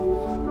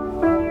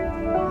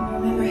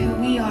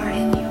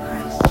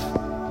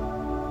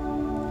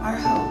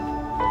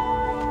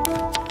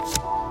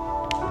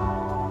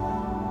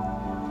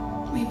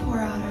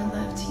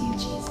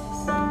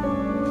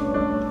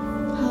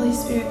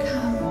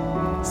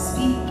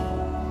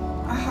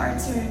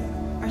hearts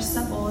are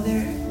supple,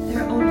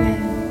 they're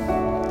open,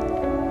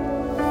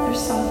 they're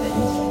softened.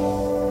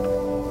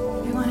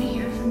 We want to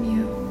hear from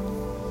you.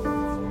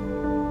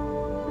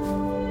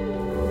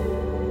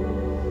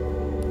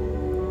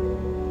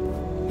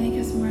 Make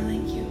us more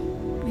like you.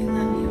 We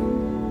love you.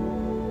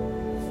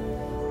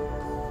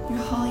 In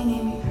your holy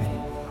name we pray.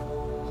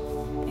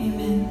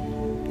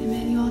 Amen.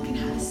 Amen. You all can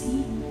have a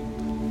seat.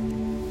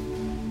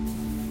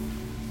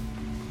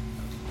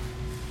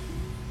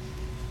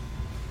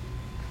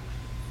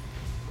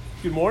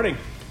 Good morning.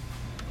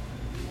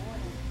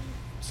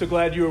 So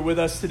glad you are with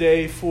us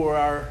today for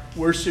our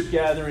worship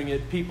gathering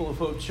at People of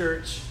Hope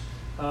Church.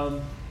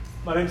 My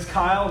name's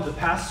Kyle. I'm the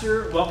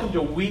pastor. Welcome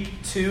to week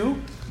 2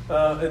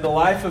 in the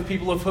life of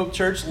People of Hope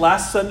Church.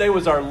 Last Sunday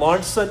was our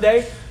launch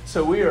Sunday,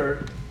 so we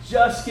are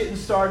just getting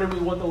started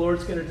with what the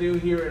Lord's going to do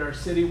here in our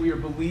city. We are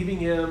believing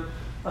Him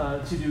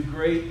to do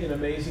great and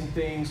amazing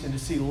things and to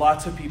see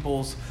lots of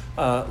people's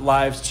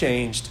lives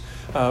changed.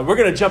 We're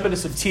going to jump into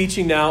some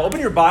teaching now. Open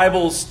your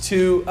Bibles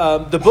to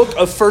the book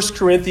of 1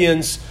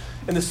 Corinthians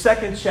in the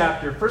 2nd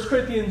chapter. 1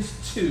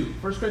 Corinthians 2.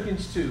 1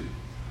 Corinthians 2.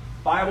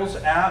 Bibles,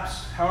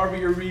 apps, however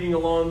you're reading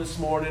along this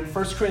morning.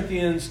 1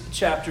 Corinthians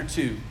chapter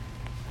 2.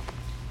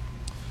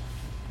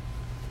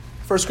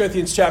 1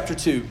 Corinthians chapter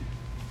 2.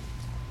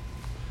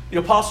 The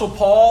Apostle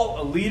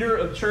Paul, a leader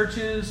of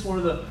churches, one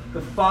of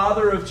the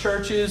father of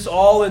churches,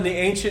 all in the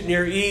ancient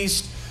Near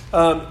East,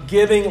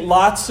 giving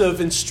lots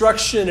of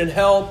instruction and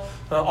help,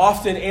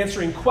 often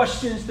answering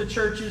questions to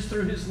churches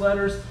through his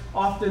letters,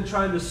 often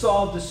trying to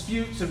solve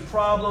disputes and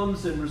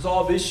problems and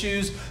resolve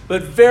issues,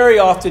 but very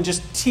often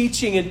just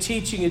teaching and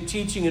teaching and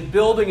teaching and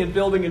building and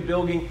building and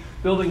building,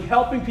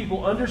 helping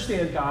people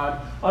understand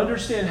God,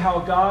 understand how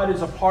God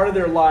is a part of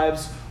their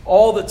lives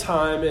all the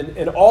time,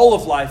 and all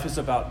of life is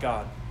about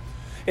God.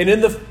 And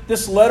in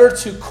this letter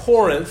to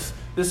Corinth,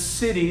 this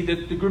city,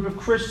 the group of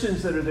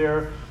Christians that are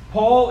there,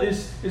 Paul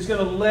is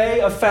going to lay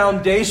a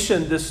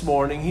foundation this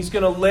morning. He's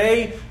going to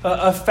lay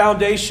a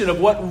foundation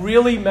of what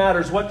really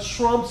matters, what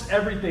trumps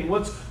everything,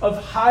 what's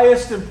of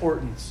highest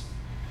importance.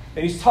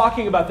 And he's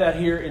talking about that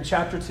here in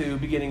chapter 2,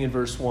 beginning in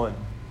verse 1.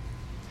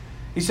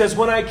 He says,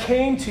 "When I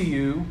came to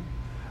you,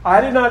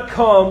 I did not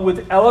come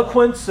with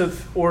eloquence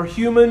or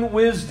human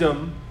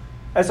wisdom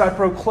as I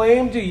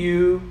proclaimed to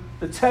you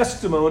the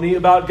testimony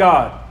about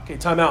God." Okay,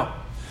 time out.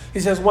 He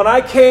says, "When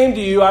I came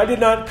to you, I did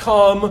not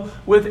come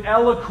with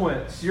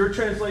eloquence." Your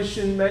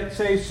translation might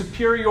say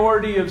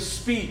superiority of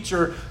speech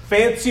or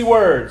fancy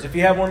words. If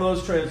you have one of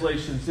those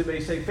translations, it may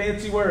say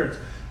fancy words.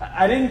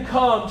 I didn't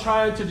come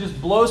trying to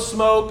just blow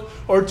smoke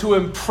or to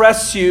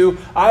impress you.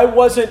 I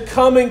wasn't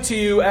coming to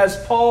you as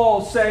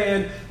Paul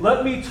saying,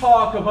 let me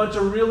talk a bunch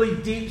of really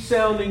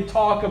deep-sounding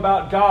talk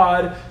about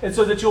God and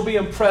so that you'll be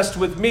impressed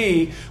with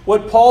me.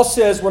 What Paul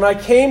says, when I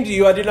came to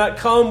you, I did not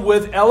come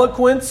with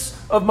eloquence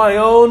of my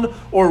own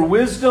or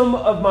wisdom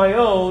of my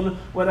own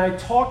when I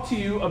talk to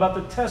you about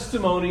the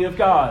testimony of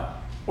God.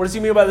 What does he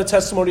mean by the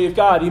testimony of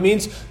God? He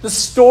means the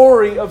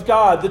story of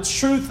God, the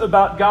truth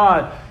about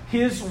God,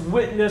 His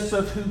witness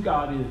of who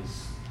God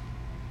is.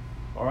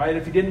 All right,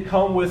 if he didn't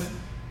come with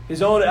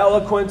his own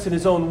eloquence and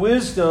his own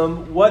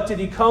wisdom, what did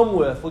he come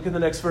with? Look at the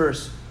next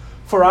verse.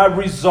 "For I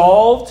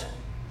resolved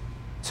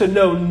to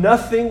know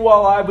nothing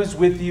while I was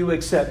with you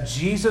except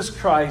Jesus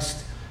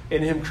Christ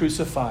and Him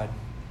crucified."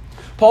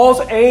 Paul's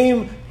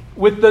aim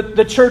with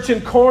the church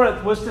in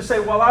Corinth was to say,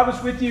 while I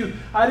was with you,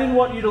 I didn't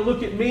want you to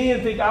look at me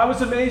and think I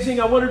was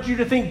amazing. I wanted you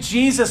to think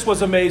Jesus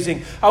was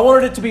amazing. I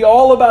wanted it to be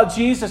all about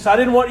Jesus. I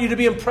didn't want you to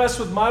be impressed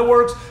with my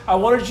works. I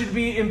wanted you to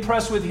be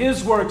impressed with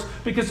His works,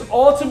 because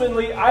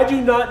ultimately I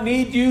do not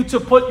need you to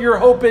put your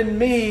hope in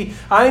me.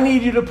 I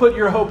need you to put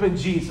your hope in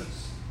Jesus.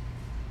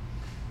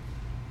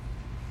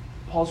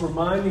 Paul's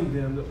reminding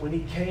them that when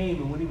he came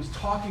and when he was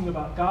talking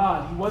about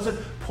God, he wasn't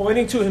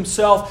pointing to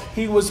himself,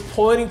 he was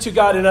pointing to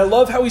God. And I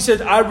love how he said,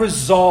 I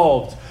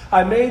resolved.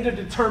 I made a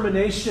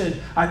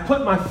determination. I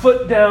put my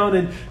foot down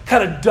and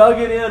kind of dug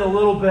it in a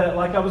little bit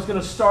like I was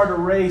going to start a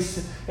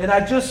race. And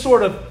I just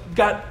sort of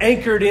got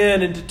anchored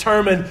in and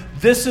determined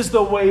this is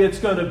the way it's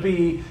going to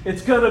be.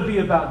 It's going to be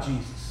about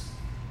Jesus.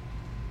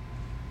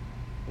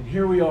 And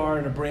here we are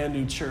in a brand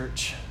new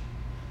church.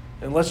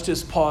 And let's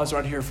just pause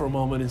right here for a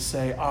moment and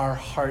say our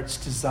heart's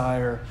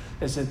desire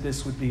is that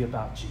this would be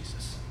about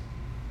Jesus.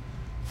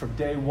 From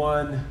day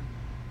 1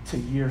 to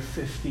year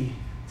 50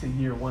 to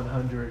year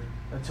 100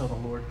 until the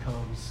Lord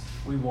comes,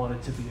 we want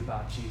it to be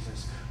about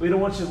Jesus. We don't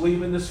want you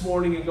leaving this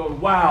morning and going,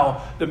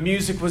 wow, the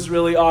music was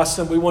really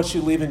awesome. We want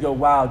you to leave and go,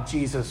 wow,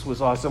 Jesus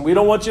was awesome. We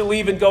don't want you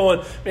leaving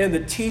going, man, the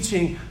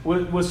teaching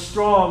was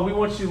strong. We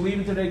want you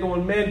leaving today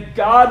going, man,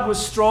 God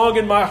was strong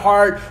in my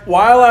heart.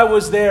 While I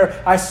was there,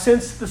 I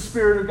sensed the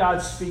Spirit of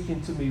God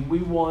speaking to me. We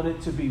want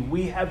it to be.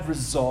 We have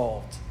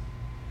resolved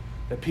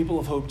that People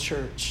of Hope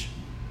Church,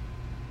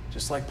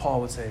 just like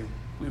Paul would say,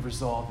 we've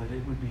resolved that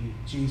it would be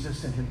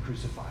Jesus and Him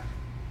crucified.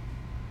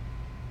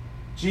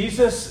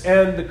 Jesus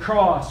and the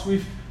cross.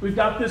 We've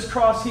got this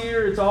cross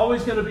here. It's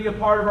always going to be a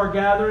part of our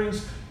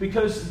gatherings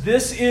because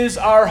this is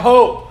our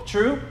hope.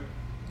 True?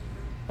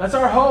 That's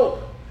our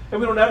hope. And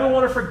we don't ever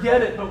want to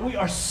forget it, but we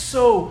are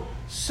so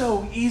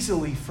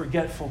easily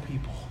forgetful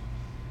people.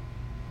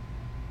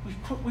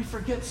 We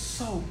forget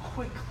so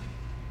quickly.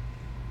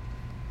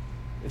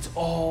 It's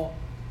all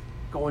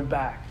going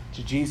back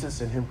to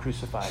Jesus and Him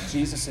crucified.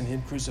 Jesus and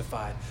Him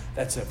crucified.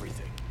 That's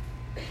everything.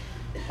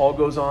 Paul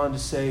goes on to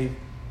say,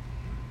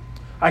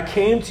 I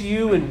came to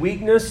you in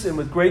weakness and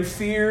with great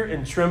fear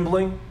and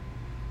trembling.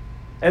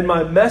 And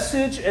my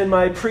message and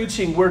my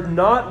preaching were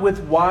not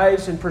with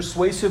wise and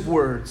persuasive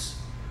words,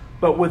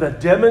 but with a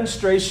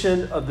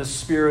demonstration of the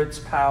Spirit's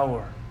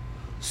power,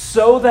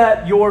 so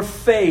that your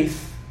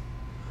faith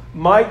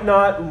might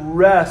not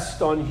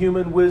rest on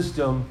human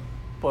wisdom,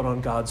 but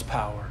on God's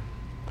power.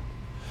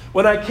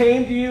 When I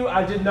came to you,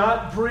 I did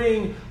not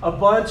bring a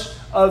bunch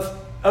of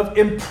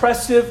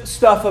impressive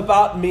stuff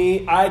about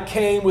me. I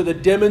came with a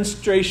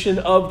demonstration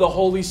of the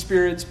Holy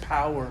Spirit's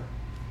power,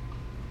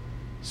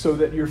 so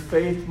that your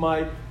faith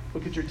might,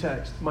 look at your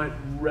text, might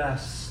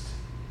rest,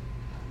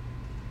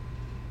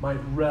 might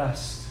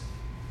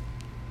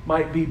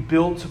be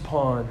built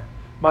upon,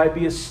 might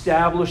be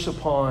established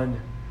upon,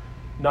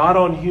 not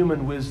on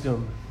human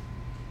wisdom,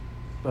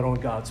 but on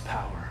God's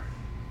power.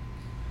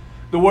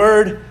 The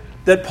word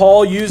that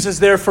Paul uses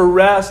there for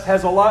rest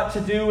has a lot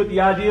to do with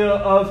the idea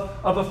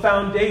of a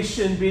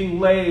foundation being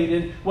laid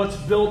and what's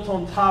built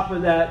on top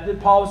of that.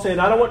 Paul was saying,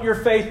 I don't want your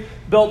faith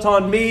built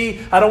on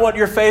me. I don't want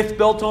your faith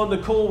built on the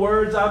cool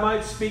words I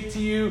might speak to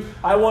you.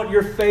 I want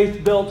your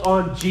faith built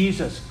on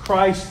Jesus,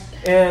 Christ,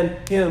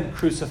 and Him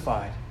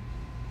crucified.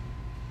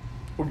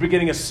 We're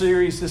beginning a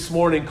series this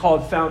morning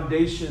called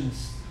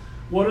Foundations.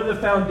 What are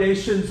the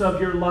foundations of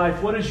your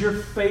life? What is your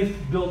faith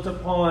built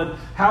upon?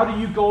 How do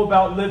you go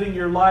about living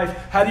your life?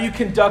 How do you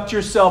conduct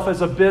yourself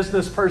as a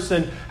business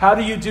person? How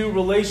do you do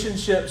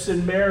relationships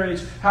and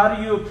marriage? How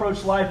do you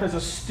approach life as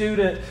a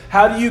student?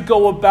 How do you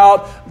go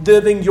about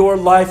living your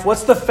life?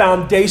 What's the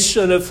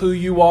foundation of who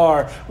you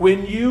are?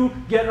 When you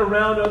get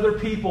around other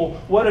people,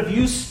 what have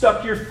you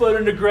stuck your foot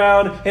in the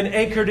ground and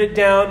anchored it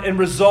down and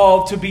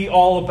resolved to be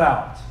all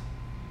about?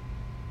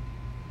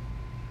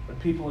 When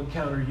people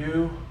encounter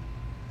you,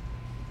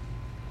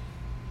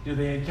 do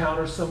they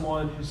encounter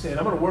someone who's saying,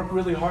 I'm going to work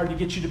really hard to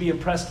get you to be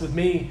impressed with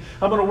me.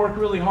 I'm going to work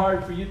really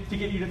hard for you to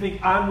get you to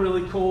think I'm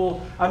really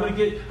cool. I'm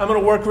going to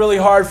work really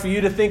hard for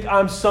you to think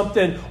I'm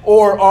something.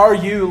 Or are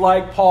you,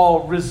 like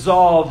Paul,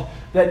 resolved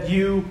that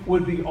you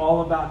would be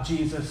all about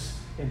Jesus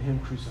and Him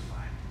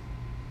crucified?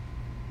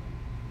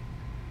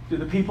 Do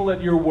the people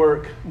at your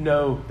work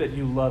know that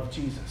you love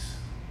Jesus?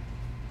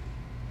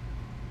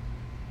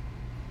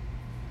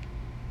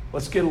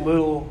 Let's get a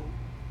little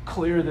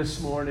clear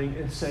this morning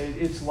and say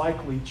it's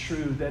likely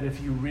true that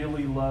if you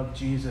really love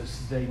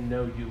Jesus, they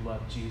know you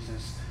love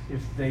Jesus.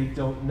 If they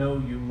don't know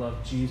you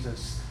love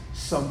Jesus,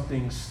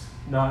 something's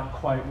not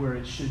quite where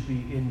it should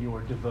be in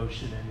your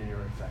devotion and in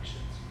your affections.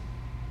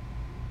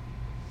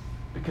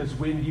 Because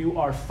when you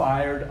are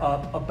fired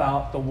up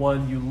about the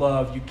one you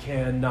love, you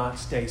cannot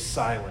stay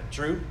silent.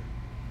 True?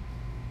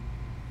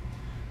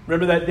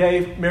 Remember that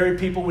day, married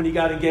people, when you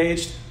got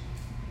engaged?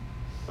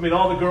 I mean,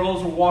 all the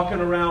girls were walking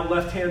around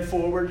left hand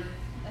forward.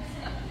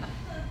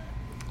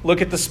 Look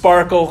at the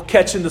sparkle,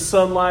 catching the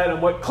sunlight.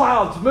 I'm like,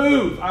 clouds,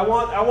 move. I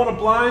want to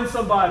blind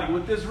somebody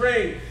with this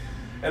ring.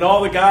 And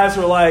all the guys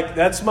were like,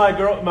 that's my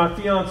girl, my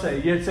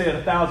fiance. You'd say it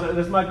 1,000.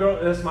 That's my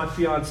girl, that's my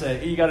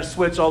fiance. You got to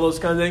switch all those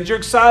kinds of things. You're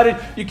excited.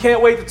 You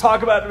can't wait to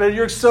talk about it.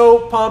 You're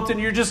so pumped, and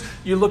you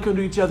look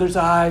into each other's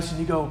eyes and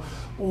you go,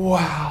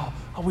 wow,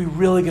 are we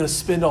really going to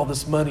spend all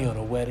this money on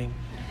a wedding?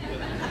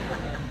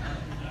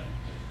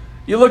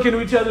 You look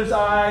into each other's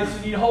eyes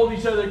and you hold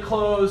each other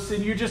close,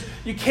 and you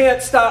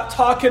can't stop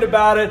talking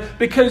about it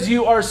because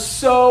you are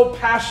so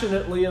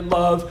passionately in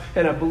love.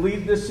 And I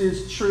believe this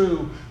is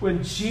true.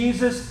 When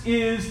Jesus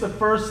is the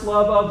first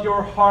love of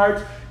your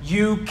heart,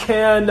 you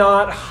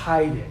cannot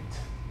hide it.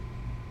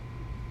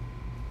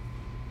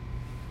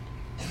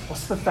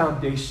 What's the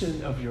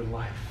foundation of your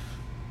life?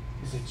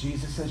 Is it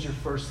Jesus as your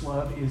first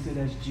love? Is it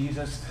as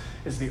Jesus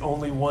is the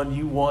only one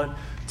you want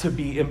to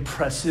be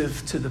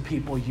impressive to the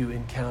people you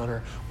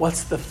encounter?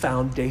 What's the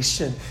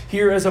foundation?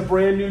 Here as a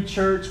brand new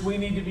church, we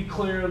need to be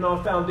clear on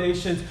our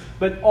foundations.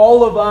 But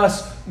all of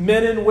us,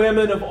 men and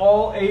women of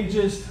all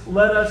ages,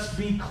 let us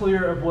be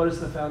clear of what is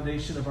the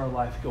foundation of our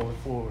life going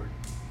forward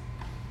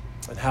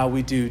and how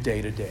we do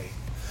day to day.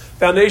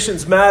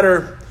 Foundations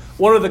matter.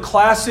 One of the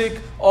classic,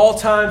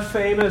 all-time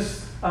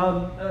famous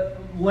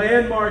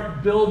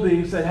landmark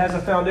buildings that has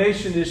a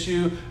foundation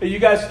issue. You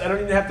guys, I don't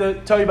even have to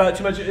tell you about it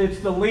too much.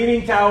 It's the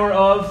Leaning Tower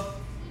of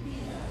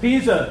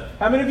Pisa.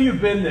 How many of you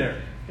have been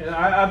there?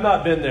 I've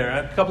not been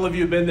there. A couple of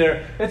you have been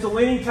there. It's the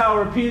Leaning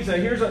Tower of Pisa.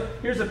 Here's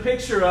a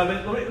picture of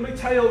it. Let me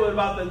tell you a little bit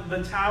about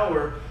the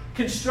tower.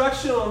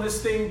 Construction on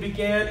this thing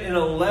began in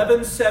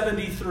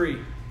 1173. It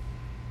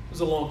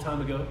was a long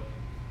time ago.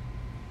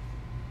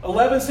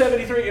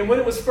 1173, and when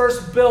it was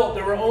first built,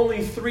 there were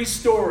only 3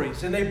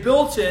 stories, and they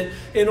built it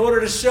in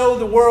order to show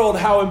the world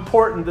how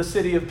important the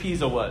city of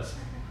Pisa was.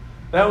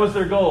 That was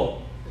their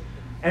goal.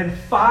 And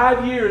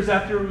 5 years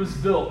after it was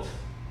built,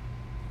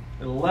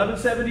 in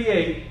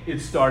 1178, it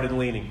started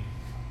leaning.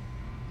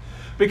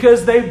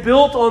 because they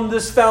built on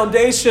this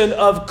foundation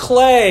of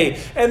clay.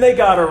 And they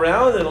got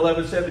around in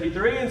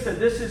 1173 and said,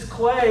 this is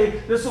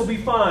clay, this will be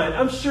fine.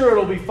 I'm sure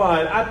it'll be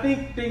fine. I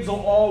think things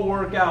will all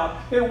work out.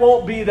 It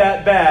won't be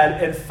that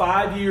bad. And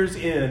 5 years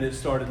in, it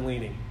started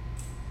leaning.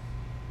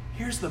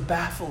 Here's the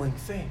baffling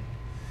thing.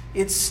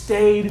 It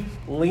stayed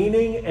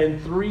leaning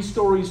and 3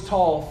 stories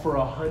tall for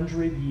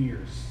 100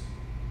 years.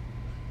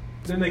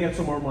 Then they got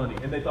some more money,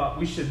 and they thought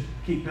we should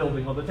keep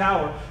building on the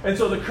tower. And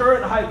so the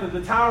current height of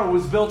the tower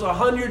was built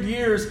 100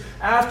 years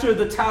after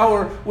the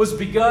tower was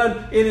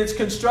begun in its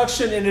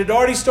construction, and it had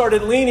already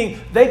started leaning.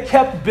 They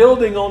kept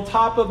building on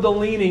top of the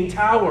leaning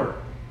tower.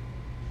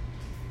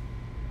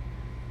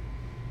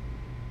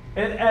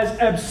 And as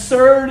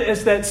absurd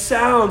as that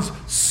sounds,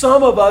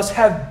 some of us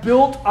have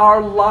built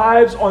our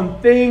lives on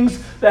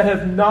things that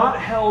have not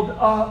held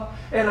up.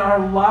 And our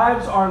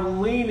lives are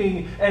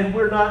leaning and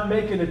we're not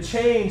making a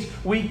change.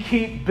 We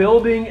keep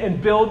building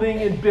and building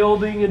and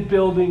building and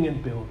building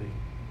and building.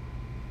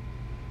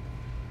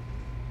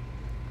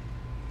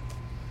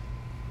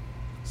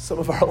 Some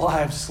of our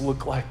lives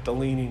look like the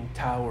Leaning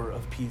Tower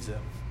of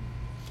Pisa.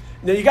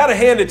 Now you got to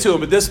hand it to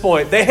them at this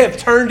point. They have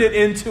turned it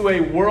into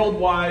a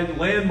worldwide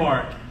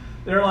landmark.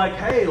 They're like,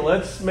 hey,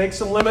 let's make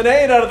some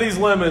lemonade out of these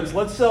lemons.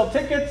 Let's sell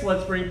tickets.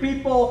 Let's bring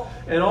people.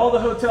 And all the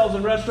hotels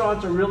and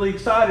restaurants are really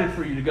excited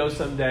for you to go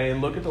someday and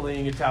look at the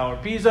Leaning Tower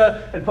of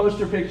Pisa and post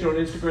your picture on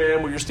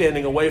Instagram where you're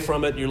standing away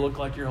from it and you look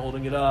like you're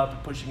holding it up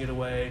and pushing it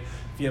away.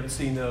 If you haven't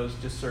seen those,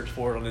 just search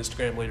for it on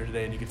Instagram later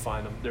today and you can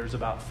find them. There's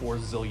about 4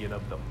 zillion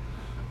of them.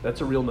 That's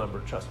a real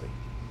number, trust me.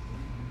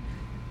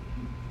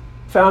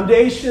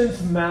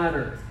 Foundations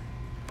matter.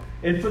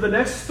 And for the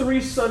next 3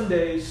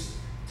 Sundays,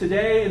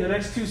 today and the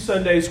next 2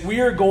 Sundays, we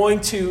are going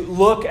to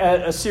look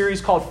at a series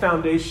called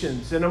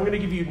Foundations. And I'm going to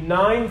give you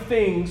 9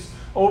 things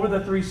over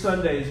the 3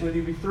 Sundays. I'm going to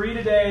give you 3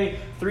 today,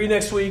 3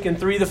 next week, and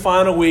 3 the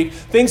final week.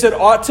 Things that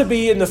ought to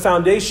be in the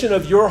foundation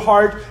of your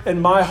heart and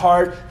my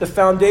heart. The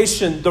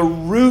foundation, the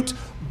root,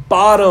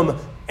 bottom,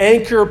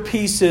 anchor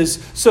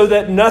pieces so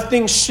that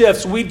nothing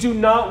shifts. We do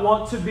not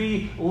want to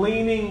be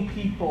leaning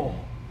people.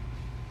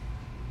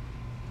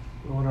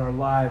 We want our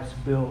lives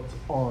built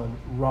on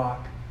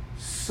rock,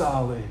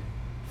 solid,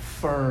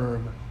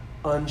 firm,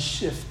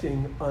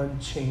 unshifting,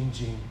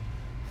 unchanging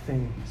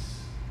things.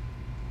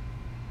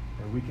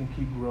 And we can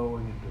keep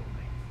growing and building.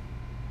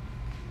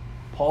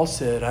 Paul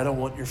said, I don't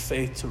want your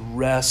faith to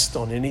rest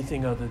on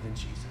anything other than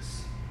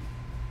Jesus.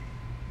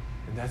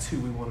 And that's who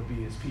we want to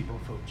be as People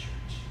of Hope Church.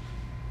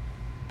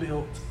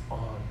 Built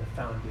on the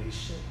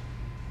foundation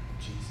of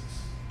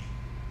Jesus.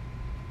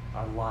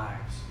 Our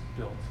lives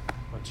built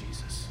on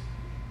Jesus.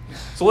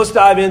 So let's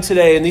dive in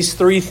today in these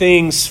 3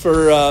 things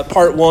for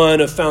part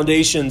 1 of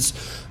Foundations.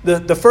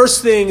 The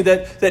first thing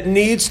that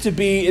needs to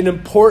be an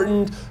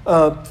important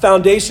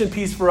foundation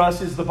piece for us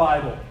is the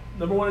Bible.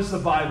 Number 1 is the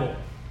Bible.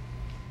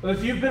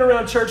 If you've been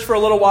around church for a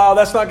little while,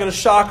 that's not going to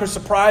shock or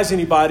surprise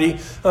anybody.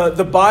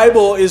 The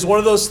Bible is one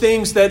of those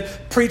things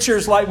that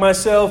preachers like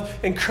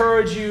myself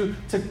encourage you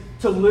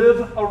to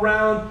live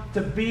around,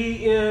 to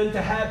be in,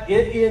 to have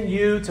it in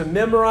you, to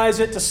memorize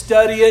it, to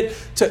study it,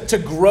 to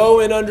grow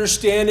in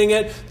understanding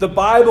it. The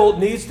Bible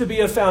needs to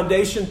be a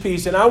foundation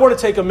piece. And I want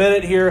to take a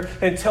minute here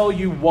and tell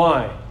you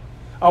why.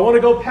 I want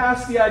to go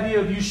past the idea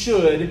of you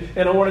should,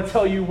 and I want to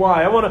tell you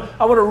why. I want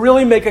to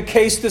really make a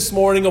case this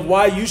morning of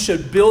why you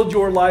should build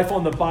your life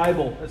on the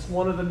Bible. That's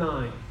one of the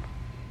 9.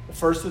 The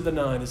first of the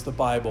 9 is the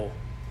Bible.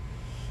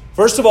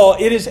 First of all,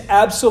 it is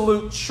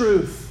absolute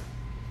truth.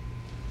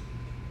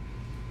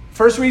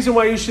 First reason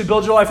why you should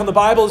build your life on the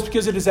Bible is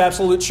because it is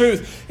absolute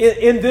truth.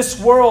 In this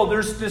world,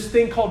 there's this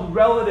thing called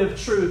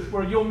relative truth,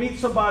 where you'll meet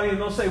somebody and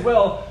they'll say,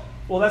 well,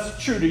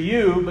 that's true to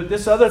you, but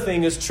this other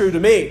thing is true to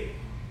me.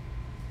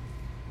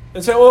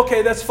 And say,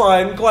 okay, that's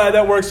fine. I'm glad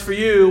that works for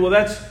you. Well,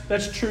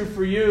 that's true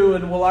for you.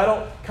 And I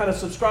don't kind of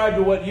subscribe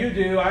to what you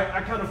do.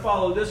 I kind of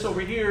follow this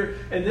over here,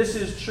 and this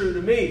is true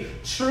to me.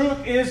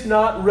 Truth is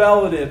not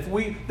relative.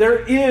 There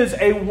is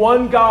a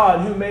one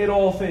God who made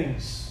all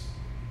things.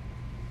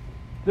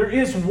 There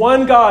is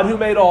one God who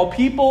made all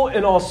people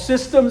and all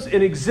systems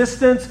in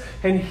existence,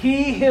 and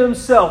He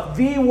Himself,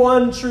 the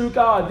one true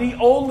God, the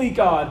only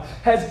God,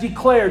 has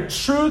declared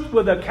truth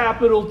with a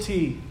capital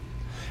T.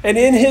 And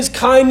in His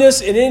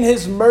kindness and in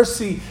His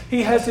mercy,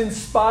 He has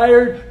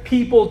inspired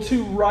people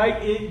to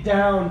write it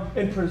down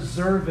and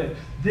preserve it.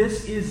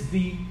 This is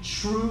the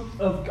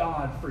truth of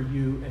God for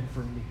you and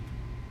for me.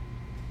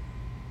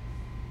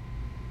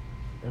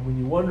 And when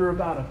you wonder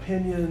about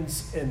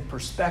opinions and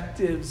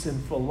perspectives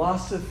and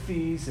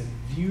philosophies and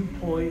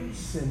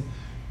viewpoints and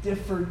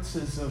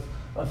differences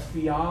of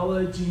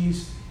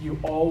theologies, you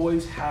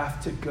always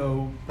have to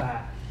go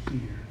back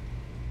here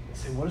and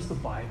say, what does the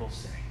Bible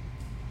say?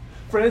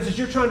 Friends, as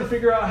you're trying to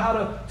figure out how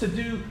to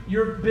do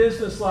your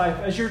business life,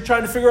 as you're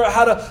trying to figure out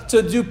how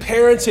to do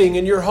parenting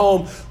in your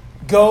home,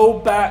 go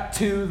back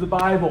to the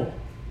Bible.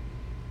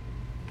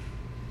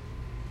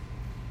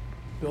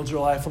 Build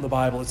your life on the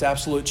Bible. It's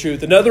absolute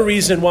truth. Another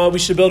reason why we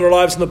should build our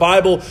lives on the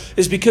Bible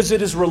is because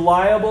it is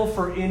reliable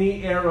for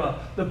any era.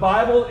 The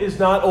Bible is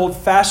not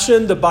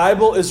old-fashioned. The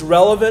Bible is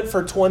relevant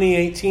for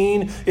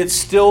 2018. It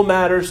still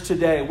matters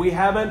today. We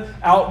haven't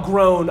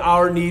outgrown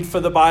our need for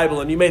the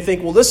Bible. And you may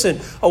think, well, listen,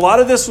 a lot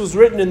of this was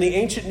written in the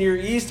ancient Near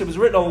East. It was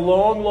written a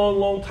long, long,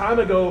 long time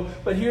ago.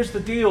 But here's the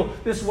deal.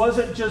 This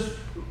wasn't just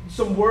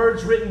some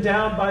words written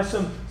down by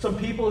some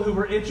people who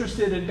were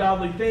interested in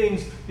godly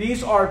things.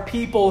 These are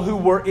people who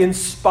were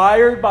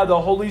inspired by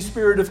the Holy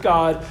Spirit of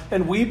God.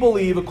 And we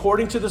believe,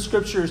 according to the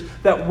Scriptures,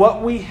 that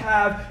what we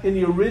have in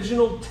the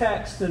original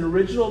text and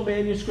original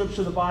manuscripts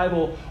of the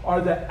Bible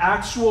are the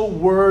actual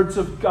words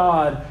of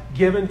God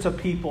given to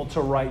people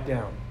to write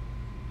down.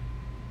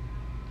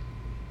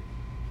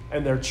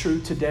 And they're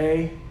true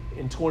today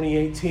in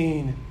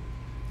 2018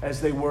 as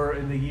they were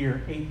in the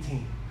year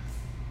 18.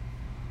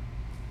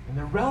 And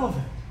they're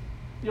relevant.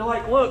 You're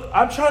like, look,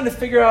 I'm trying to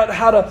figure out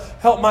how to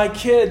help my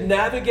kid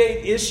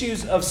navigate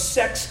issues of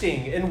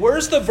sexting. And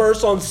where's the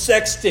verse on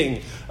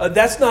sexting?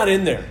 That's not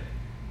in there.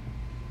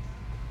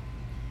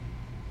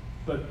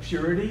 But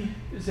purity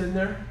is in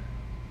there.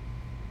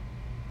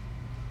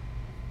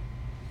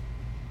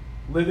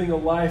 Living a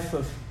life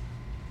of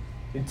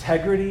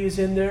integrity is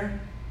in there.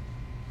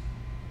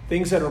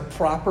 Things that are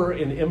proper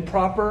and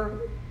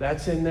improper,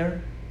 that's in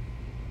there.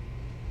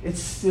 It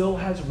still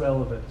has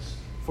relevance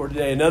for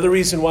today. Another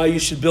reason why you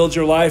should build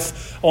your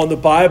life on the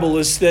Bible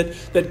is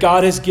that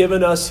God has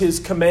given us His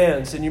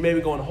commands. And you may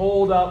be going,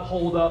 hold up,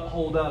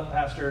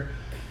 Pastor.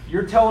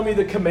 You're telling me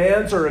the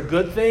commands are a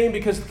good thing?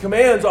 Because the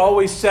commands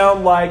always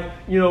sound like,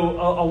 a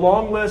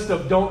long list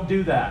of don't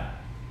do that.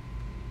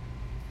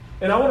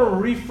 And I want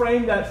to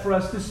reframe that for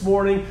us this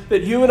morning,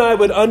 that you and I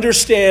would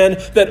understand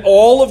that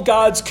all of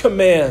God's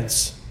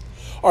commands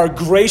are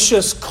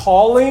gracious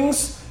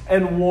callings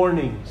and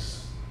warnings.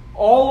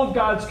 All of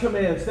God's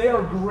commands, they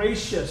are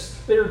gracious.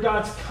 They are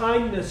God's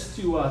kindness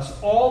to us.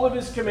 All of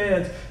His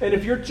commands. And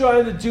if you're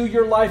trying to do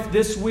your life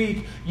this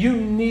week, you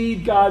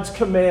need God's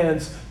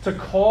commands to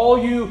call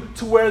you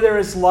to where there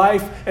is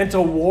life and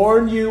to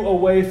warn you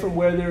away from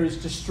where there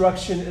is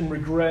destruction and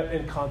regret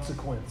and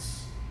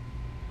consequence.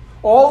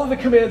 All of the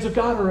commands of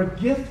God are a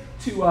gift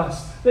to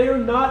us. They are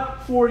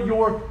not for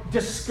your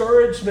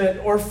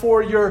discouragement or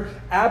for your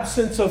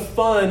absence of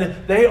fun.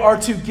 They are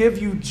to give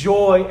you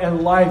joy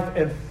and life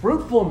and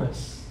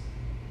fruitfulness.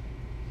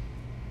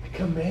 The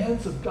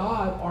commands of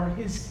God are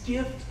His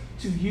gift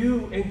to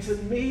you and to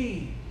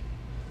me.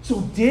 So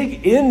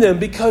dig in them,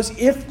 because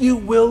if you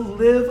will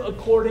live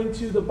according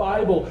to the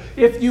Bible,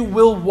 if you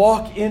will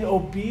walk in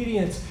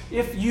obedience,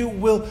 if you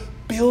will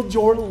build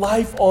your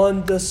life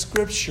on the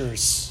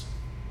Scriptures,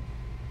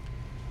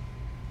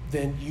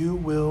 then you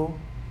will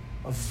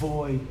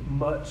avoid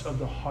much of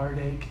the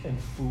heartache and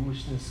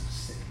foolishness of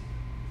sin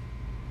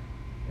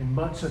and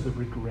much of the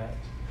regret.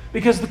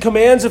 Because the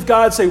commands of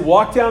God say,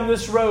 walk down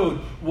this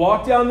road,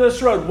 walk down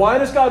this road. Why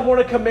does God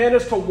want to command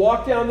us to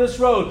walk down this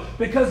road?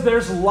 Because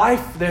there's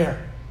life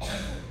there.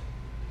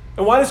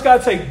 And why does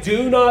God say,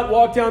 do not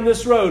walk down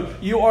this road?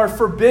 You are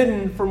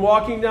forbidden from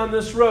walking down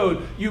this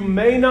road. You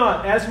may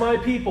not, as my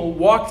people,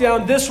 walk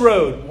down this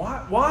road.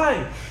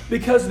 Why?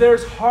 Because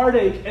there's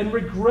heartache and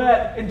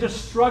regret and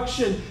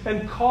destruction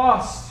and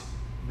cost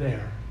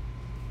there.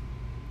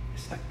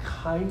 It's the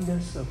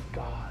kindness of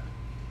God.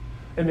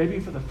 And maybe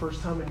for the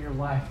first time in your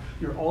life,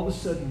 you're all of a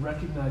sudden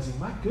recognizing,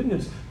 my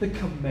goodness, the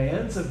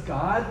commands of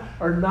God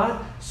are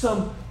not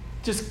some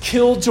just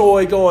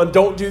killjoy going,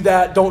 don't do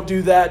that, don't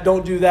do that,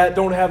 don't do that,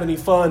 don't have any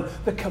fun.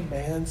 The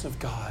commands of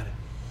God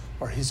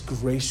are His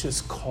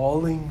gracious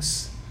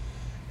callings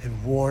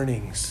and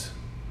warnings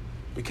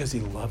because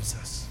He loves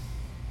us.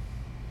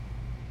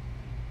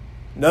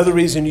 Another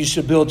reason you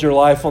should build your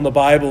life on the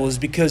Bible is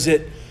because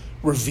it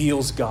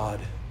reveals God.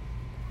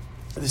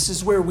 This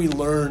is where we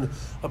learn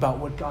about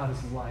what God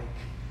is like.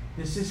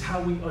 This is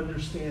how we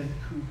understand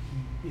who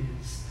He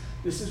is.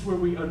 This is where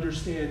we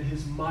understand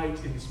His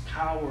might and His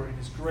power and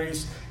His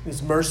grace and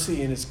His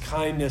mercy and His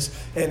kindness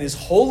and His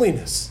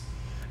holiness.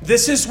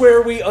 This is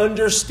where we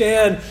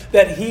understand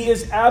that He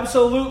is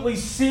absolutely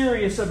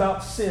serious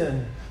about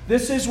sin.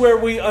 This is where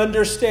we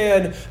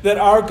understand that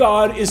our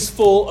God is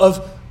full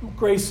of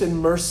grace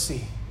and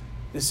mercy.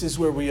 This is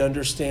where we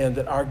understand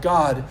that our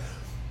God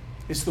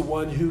is the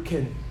one who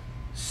can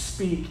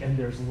speak and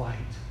there's light.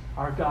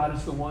 Our God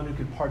is the one who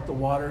can part the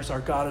waters. Our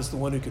God is the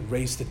one who can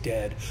raise the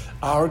dead.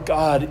 Our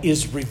God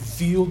is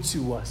revealed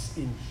to us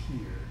in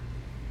here.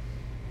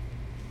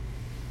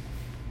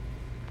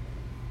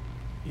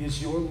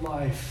 Is your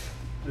life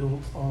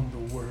built on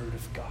the Word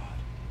of God?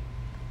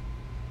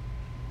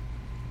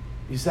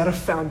 Is that a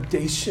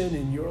foundation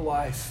in your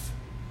life?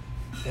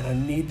 And I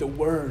need the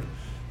Word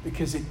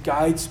because it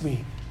guides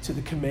me to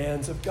the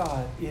commands of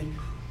God. It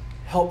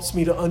helps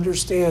me to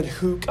understand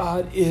who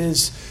God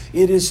is.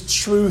 It is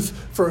truth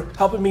for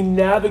helping me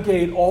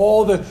navigate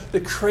all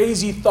the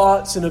crazy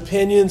thoughts and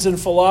opinions and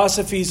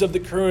philosophies of the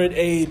current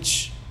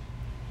age.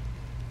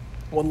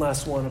 One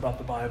last one about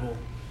the Bible.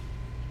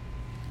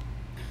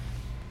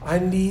 I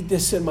need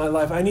this in my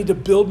life. I need to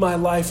build my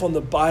life on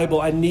the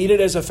Bible. I need it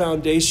as a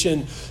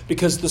foundation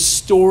because the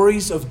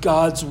stories of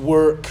God's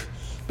work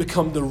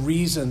become the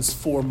reasons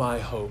for my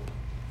hope.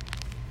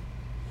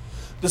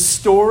 The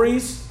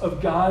stories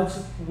of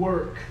God's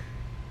work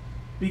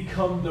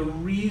become the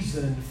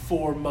reason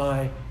for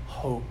my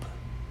hope.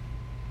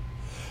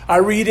 I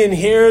read in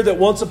here that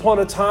once upon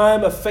a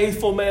time, a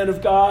faithful man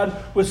of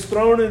God was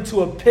thrown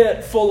into a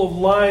pit full of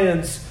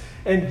lions,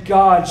 and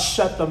God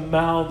shut the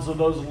mouths of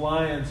those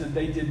lions, and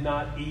they did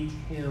not eat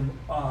him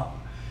up.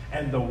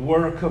 And the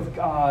work of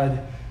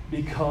God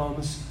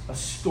becomes a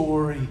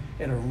story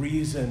and a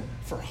reason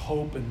for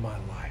hope in my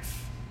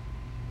life.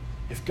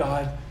 If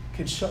God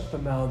can shut the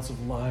mouths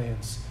of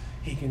lions,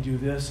 he can do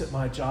this at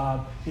my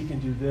job. He can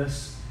do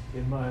this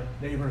in my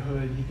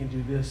neighborhood. He can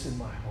do this in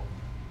my home.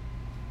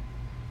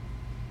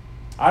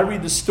 I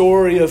read the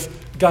story of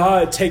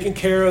God taking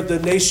care of the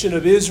nation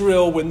of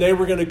Israel when they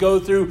were going to go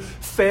through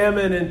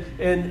famine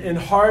and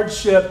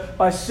hardship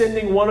by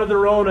sending one of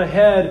their own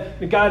ahead,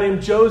 a guy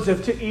named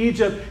Joseph, to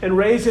Egypt and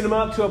raising him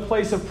up to a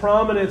place of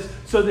prominence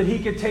so that he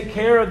could take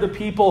care of the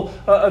people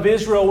of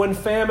Israel when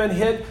famine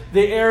hit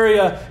the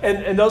area.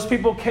 And those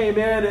people came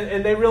in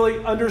and they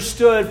really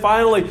understood.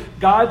 Finally,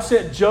 God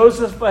sent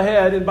Joseph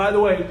ahead. And by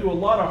the way, through a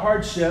lot of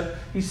hardship,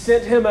 he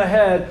sent him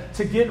ahead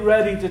to get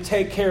ready to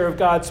take care of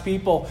God's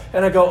people.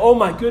 And I go, oh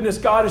my goodness,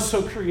 God is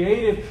so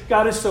creative.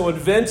 God is so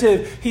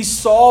inventive. He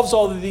solves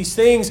all of these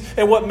things.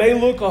 And what may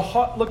look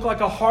like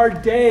a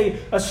hard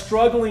day, a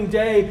struggling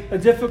day, a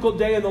difficult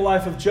day in the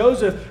life of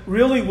Joseph,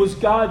 really was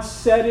God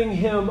setting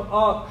him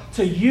up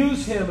to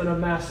use him in a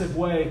massive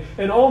way.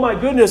 And oh my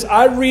goodness,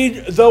 I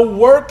read the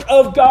work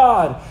of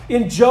God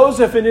in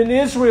Joseph and in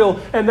Israel,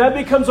 and that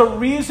becomes a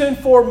reason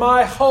for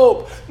my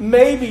hope.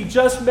 Maybe,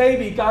 just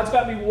maybe, God's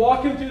got me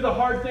walking through the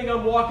hard thing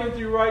I'm walking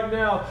through right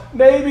now.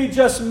 Maybe,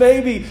 just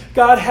maybe,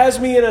 God has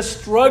me in a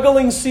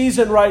struggling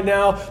season right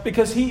now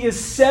because he is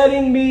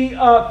setting me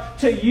up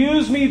to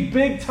use me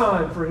big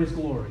time for his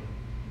glory.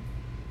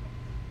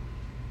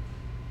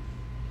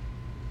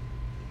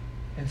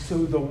 And so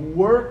the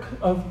work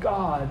of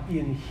God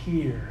in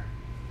here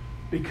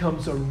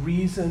becomes a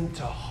reason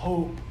to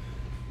hope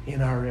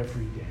in our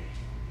everyday.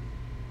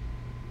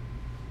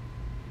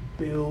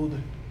 Build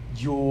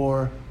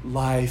your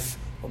life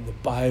on the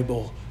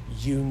Bible.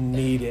 You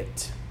need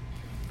it.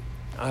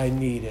 I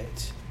need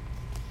it.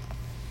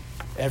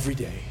 Every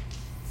day.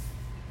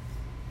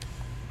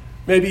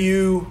 Maybe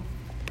you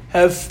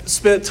have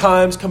spent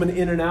times coming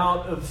in and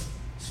out of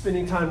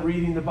spending time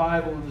reading the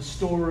Bible and the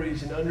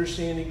stories and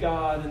understanding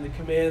God and the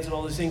commands and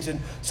all these things.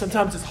 And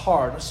sometimes it's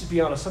hard. Let's just be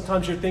honest.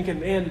 Sometimes you're thinking,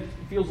 man, it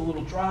feels a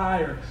little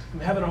dry, or I'm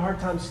having a hard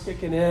time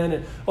sticking in.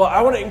 And well,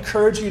 I want to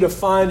encourage you to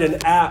find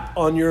an app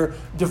on your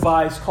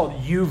device called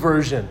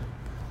YouVersion.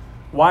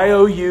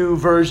 YOU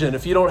version.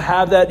 If you don't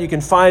have that, you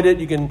can find it.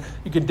 You can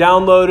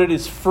download it.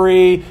 It's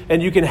free.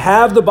 And you can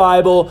have the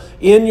Bible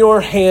in your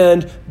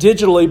hand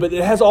digitally, but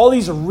it has all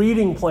these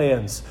reading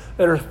plans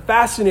that are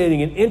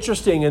fascinating and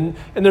interesting. And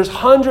there's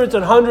hundreds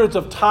and hundreds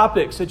of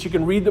topics that you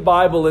can read the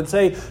Bible and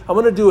say, I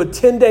want to do a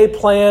 10-day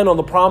plan on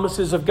the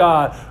promises of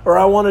God, or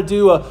I want to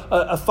do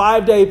a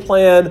 5-day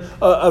plan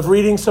of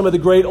reading some of the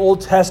great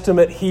Old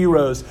Testament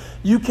heroes.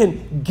 You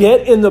can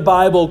get in the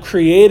Bible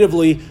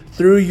creatively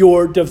through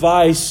your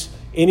device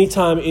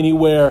anytime,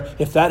 anywhere.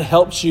 If that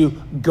helps you,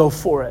 go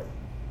for it.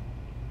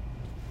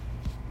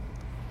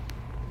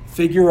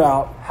 Figure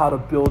out how to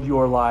build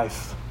your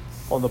life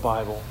on the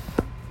Bible.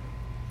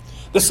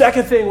 The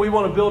second thing we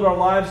want to build our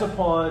lives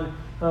upon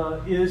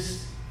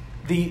is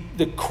the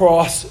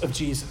cross of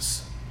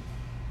Jesus.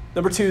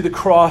 Number 2, the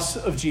cross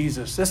of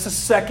Jesus. That's the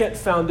second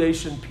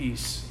foundation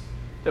piece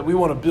that we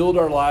want to build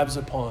our lives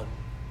upon.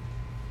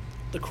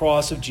 The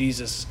cross of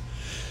Jesus.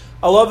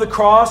 I love the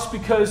cross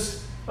because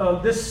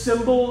this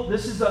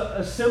is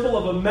a symbol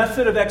of a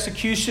method of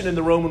execution in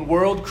the Roman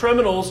world.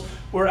 Criminals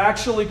were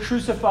actually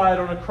crucified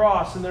on a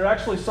cross, and there are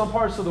actually some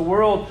parts of the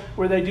world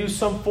where they do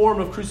some form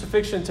of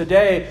crucifixion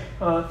today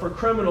for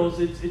criminals.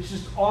 It's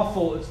just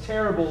awful. It's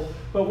terrible.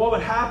 But what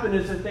would happen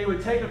is that they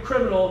would take a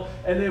criminal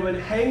and they would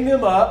hang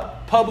them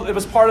up. It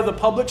was part of the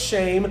public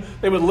shame.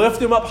 They would lift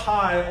them up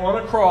high on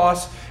a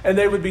cross, and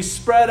they would be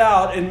spread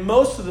out. And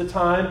most of the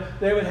time,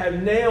 they would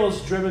have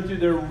nails driven through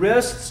their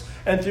wrists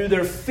and through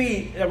their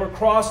feet that were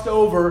crossed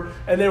over,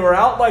 and they were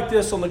out like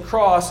this on the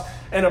cross.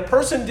 And a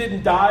person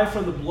didn't die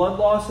from the blood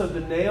loss of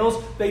the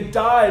nails. They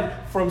died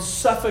from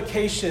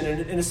suffocation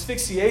and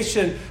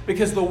asphyxiation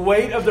because the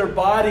weight of their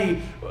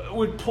body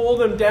would pull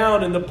them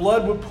down and the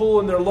blood would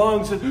pool in their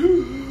lungs.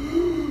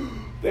 And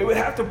they would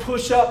have to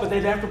push up, but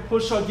they'd have to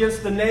push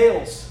against the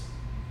nails.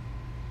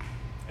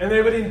 And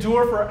they would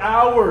endure for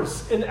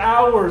hours and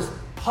hours,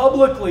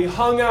 publicly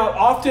hung out,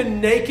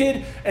 often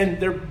naked, and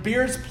their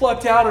beards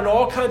plucked out, and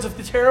all kinds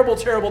of terrible,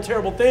 terrible,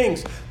 terrible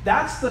things.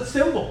 That's the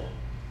symbol.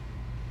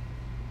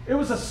 It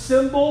was a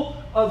symbol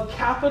of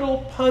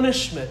capital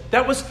punishment.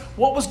 That was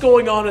what was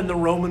going on in the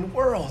Roman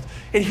world.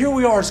 And here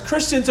we are as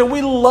Christians, and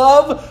we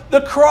love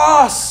the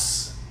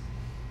cross.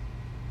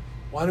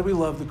 Why do we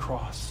love the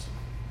cross?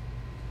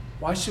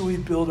 Why should we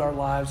build our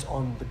lives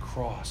on the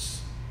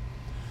cross?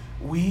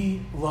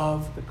 We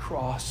love the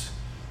cross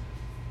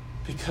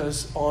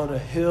because on a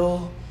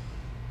hill,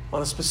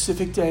 on a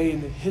specific day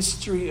in the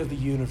history of the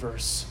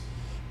universe,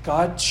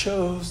 God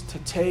chose to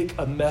take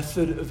a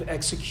method of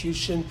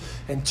execution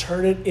and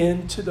turn it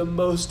into the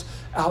most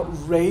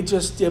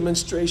outrageous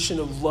demonstration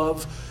of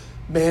love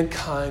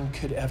mankind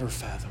could ever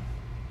fathom.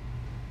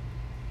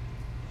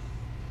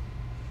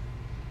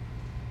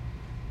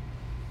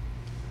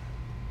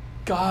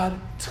 God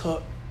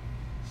took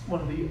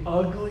one of the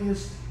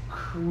ugliest,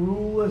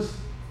 cruelest,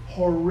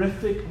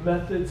 horrific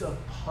methods of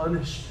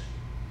punishment,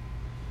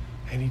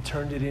 and he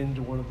turned it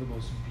into one of the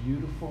most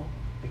beautiful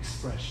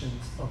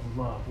expressions of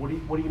love. What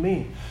do you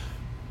mean?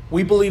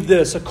 We believe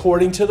this,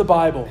 according to the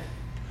Bible,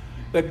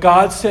 that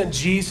God sent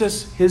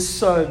Jesus, his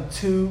son,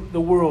 to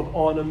the world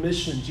on a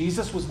mission.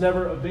 Jesus was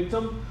never a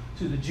victim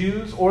to the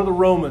Jews or the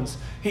Romans.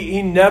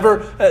 He never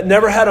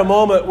had a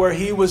moment where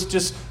he was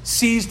just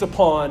seized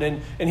upon,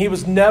 and he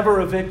was never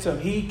a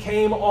victim. He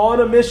came on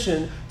a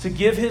mission to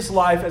give his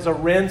life as a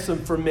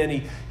ransom for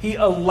many. He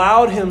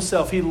allowed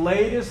himself, he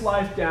laid his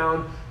life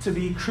down to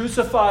be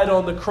crucified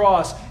on the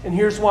cross. And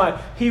here's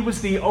why. He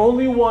was the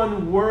only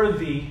one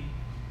worthy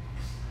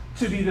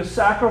to be the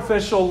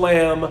sacrificial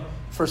lamb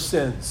for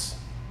sins.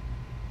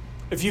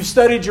 If you've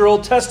studied your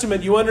Old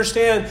Testament, you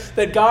understand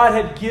that God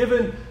had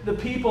given the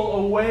people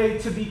a way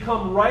to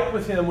become right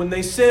with him when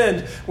they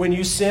sinned. When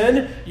you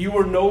sinned, you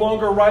were no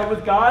longer right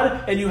with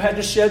God, and you had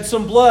to shed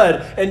some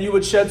blood. And you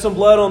would shed some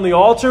blood on the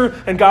altar,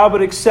 and God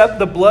would accept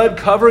the blood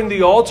covering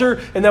the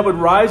altar, and that would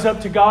rise up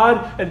to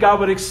God, and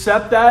God would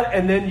accept that,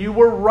 and then you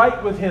were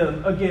right with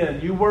him again.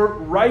 You were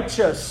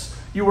righteous.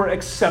 You were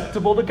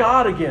acceptable to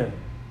God again.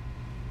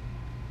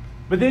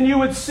 But then you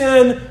would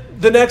sin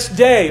the next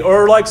day,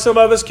 or like some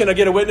of us, can I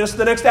get a witness,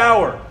 the next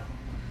hour.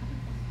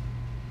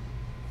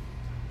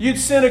 You'd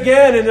sin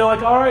again, and they're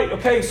like, all right,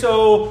 okay,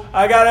 so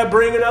I got to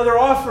bring another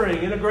offering,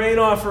 and a grain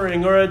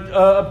offering, or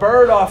a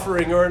bird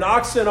offering, or an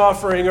oxen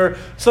offering, or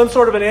some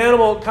sort of an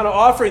animal kind of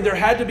offering. There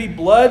had to be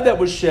blood that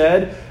was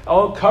shed,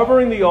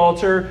 covering the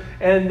altar,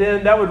 and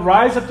then that would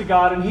rise up to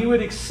God, and he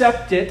would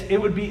accept it.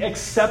 It would be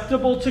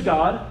acceptable to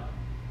God,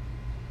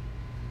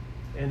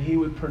 and he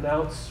would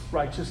pronounce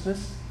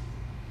righteousness.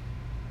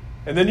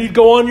 And then you'd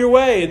go on your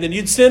way, and then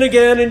you'd sin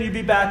again, and you'd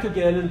be back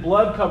again, and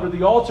blood covered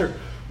the altar.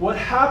 What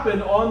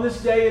happened on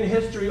this day in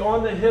history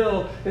on the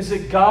hill is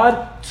that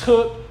God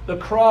took the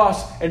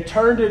cross and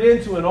turned it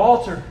into an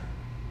altar.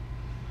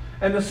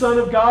 And the Son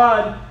of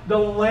God, the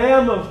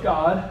Lamb of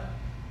God,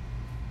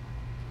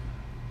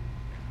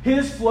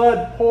 his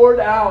blood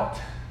poured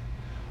out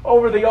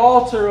over the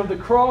altar of the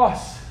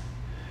cross.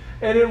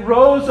 And it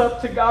rose up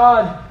to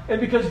God.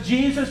 And because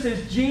Jesus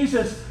is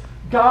Jesus,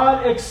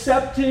 God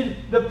accepted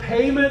the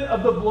payment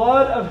of the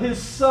blood of his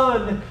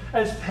Son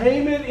as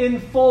payment in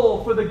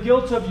full for the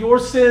guilt of your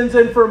sins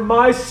and for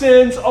my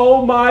sins.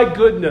 Oh my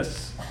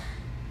goodness.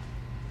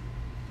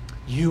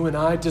 You and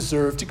I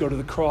deserve to go to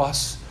the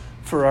cross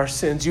for our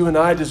sins. You and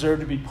I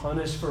deserve to be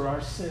punished for our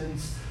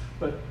sins.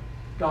 But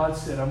God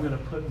said, I'm going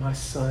to put my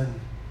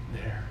Son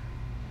there,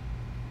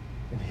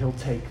 and he'll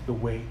take the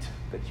weight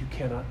that you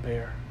cannot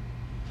bear.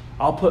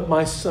 I'll put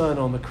my Son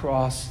on the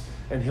cross,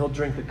 and he'll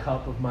drink the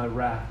cup of my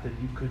wrath that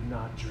you could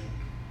not drink.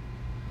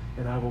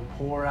 And I will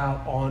pour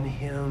out on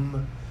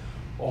him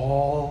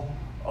all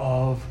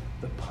of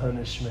the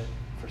punishment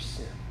for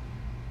sin.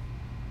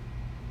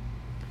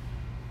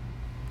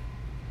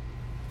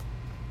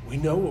 We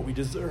know what we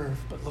deserve,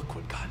 but look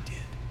what God did.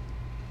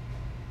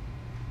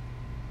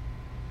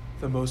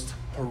 The most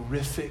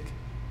horrific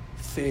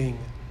thing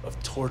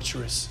of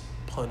torturous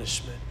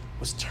punishment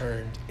was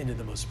turned into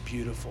the most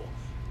beautiful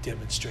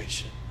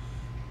demonstration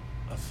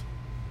of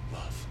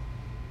love.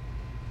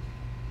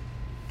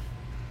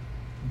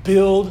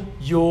 Build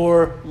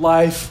your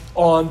life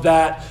on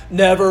that.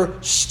 Never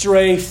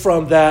stray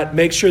from that.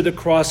 Make sure the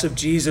cross of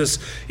Jesus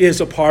is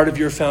a part of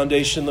your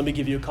foundation. Let me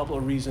give you a couple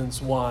of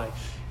reasons why,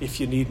 if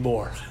you need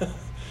more.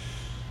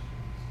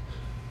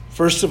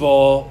 First of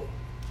all,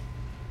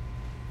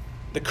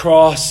 the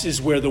cross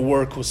is where the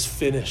work was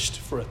finished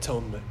for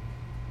atonement.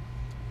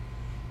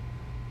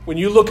 When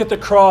you look at the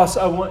cross,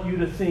 I want you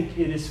to think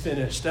it is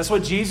finished. That's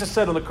what Jesus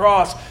said on the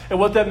cross. And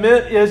what that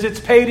meant is it's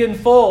paid in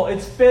full.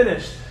 It's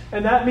finished.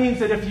 And that means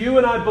that if you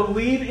and I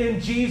believe in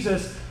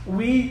Jesus,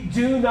 we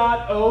do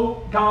not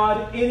owe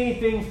God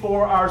anything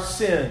for our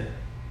sin.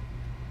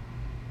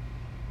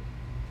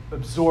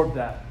 Absorb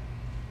that.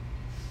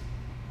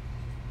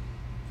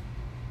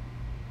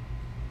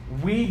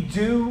 We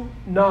do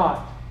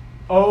not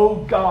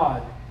owe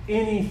God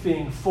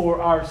anything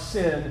for our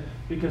sin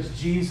because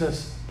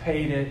Jesus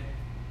paid it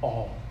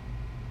all.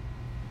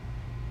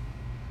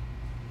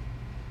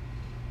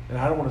 And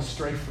I don't want to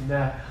stray from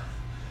that.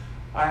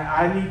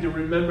 I need to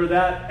remember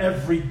that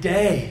every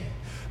day,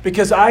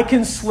 because I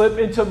can slip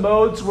into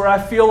modes where I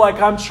feel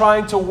like I'm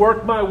trying to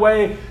work my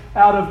way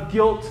out of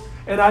guilt,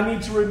 and I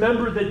need to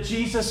remember that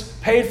Jesus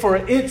paid for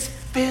it. It's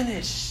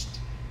finished.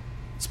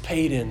 It's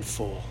paid in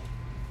full.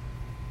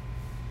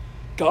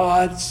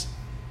 God's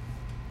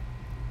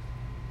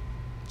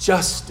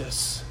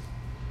justice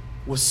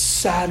was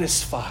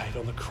satisfied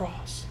on the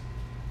cross.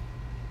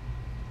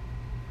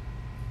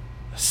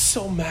 That's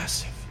so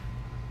massive.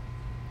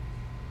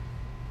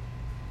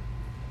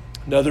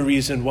 Another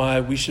reason why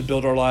we should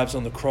build our lives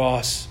on the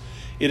cross,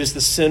 it is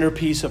the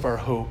centerpiece of our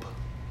hope.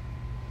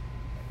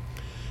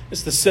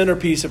 It's the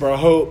centerpiece of our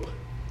hope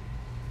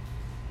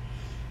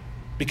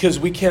because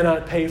we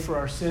cannot pay for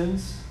our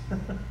sins.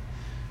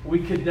 We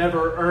could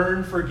never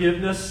earn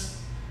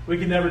forgiveness. We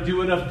could never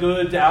do enough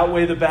good to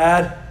outweigh the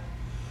bad.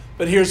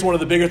 But here's one of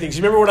the bigger things.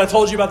 You remember when I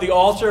told you about the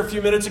altar a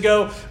few minutes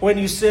ago? When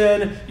you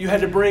sinned, you had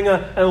to bring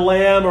a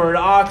lamb or an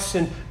ox,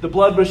 and the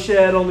blood was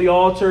shed on the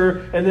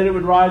altar, and then it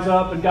would rise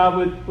up, and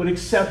God would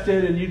accept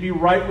it, and you'd be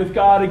right with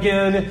God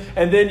again,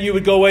 and then you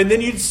would go away, and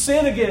then you'd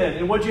sin again.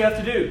 And what'd you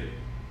have to do?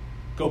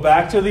 Go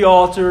back to the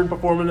altar and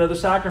perform another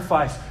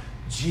sacrifice.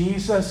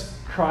 Jesus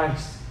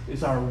Christ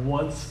is our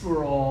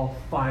once-for-all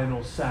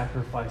final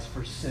sacrifice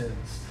for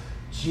sins.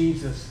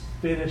 Jesus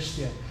finished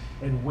it.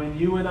 And when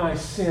you and I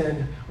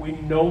sin, we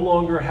no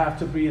longer have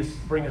to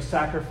bring a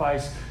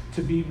sacrifice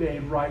to be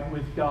made right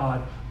with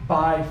God.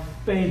 By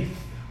faith,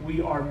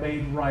 we are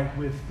made right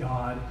with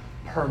God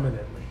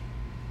permanently.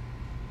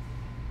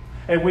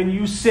 And when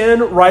you sin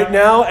right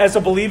now as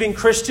a believing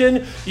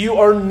Christian, you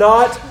are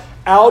not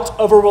out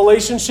of a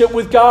relationship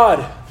with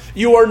God.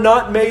 You are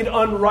not made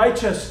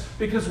unrighteous,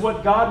 because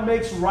what God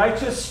makes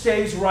righteous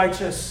stays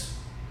righteous.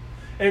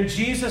 And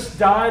Jesus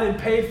died and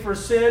paid for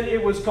sin.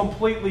 It was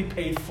completely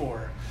paid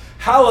for.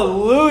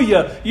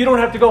 Hallelujah. You don't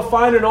have to go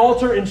find an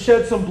altar and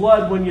shed some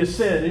blood when you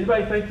sin.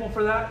 Anybody thankful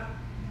for that?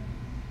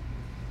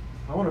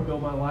 I want to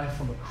build my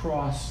life on the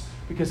cross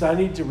because I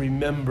need to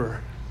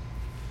remember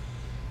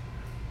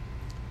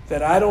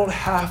that I don't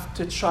have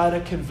to try to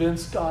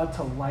convince God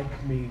to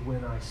like me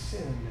when I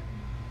sin.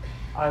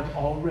 I'm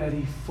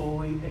already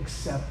fully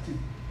accepted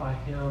by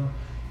Him.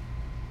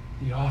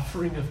 The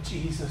offering of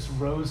Jesus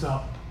rose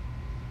up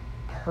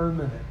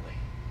permanently.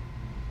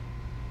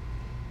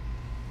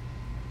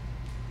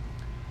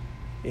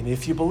 And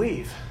if you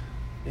believe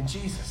in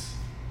Jesus,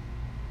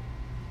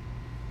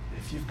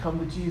 if you've come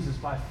to Jesus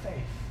by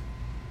faith,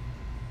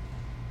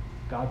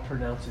 God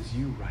pronounces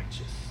you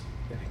righteous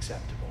and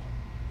acceptable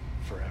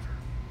forever.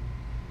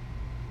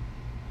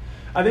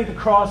 I think the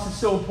cross is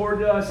so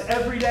important to us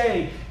every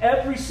day,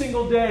 every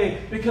single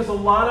day, because a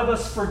lot of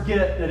us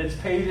forget that it's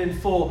paid in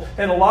full.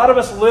 And a lot of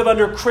us live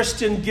under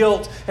Christian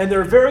guilt. And there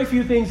are very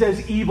few things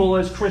as evil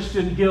as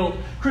Christian guilt.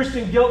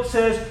 Christian guilt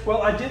says,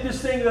 well, I did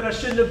this thing that I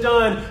shouldn't have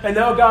done, and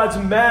now God's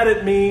mad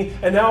at me,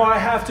 and now I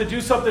have to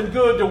do something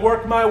good to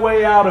work my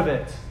way out of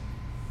it.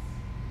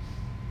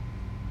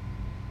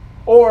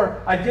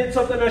 Or I did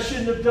something I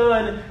shouldn't have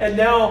done, and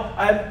now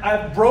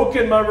I've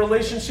broken my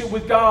relationship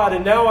with God,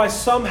 and now I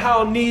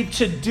somehow need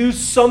to do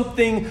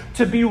something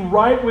to be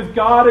right with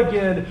God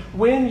again.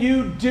 When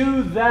you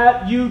do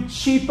that, you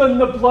cheapen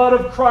the blood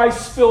of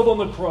Christ spilled on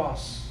the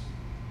cross.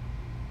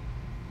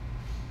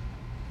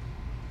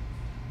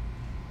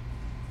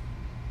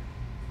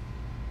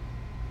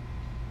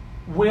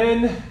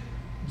 When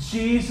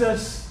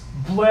Jesus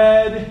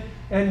bled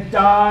and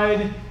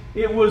died,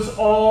 it was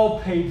all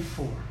paid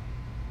for.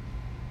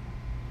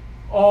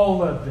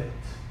 All of it.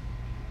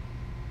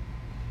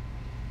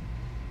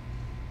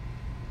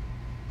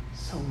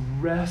 So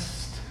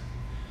rest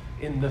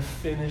in the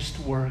finished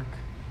work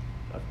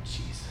of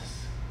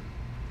Jesus.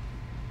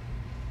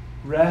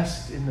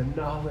 Rest in the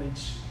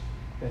knowledge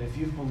that if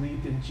you've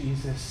believed in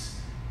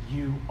Jesus,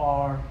 you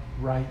are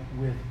right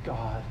with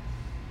God.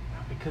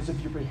 Not because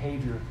of your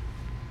behavior,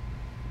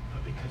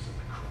 but because of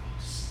the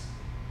cross.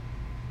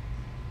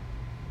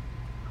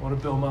 I want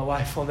to build my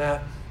life on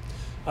that.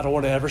 I don't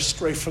want to ever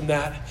stray from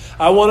that.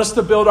 I want us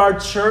to build our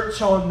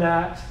church on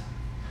that.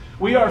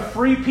 We are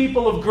free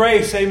people of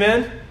grace,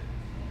 amen?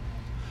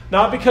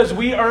 Not because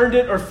we earned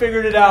it or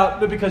figured it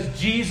out, but because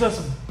Jesus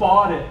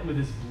bought it with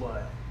His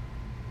blood.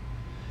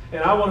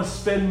 And I want to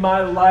spend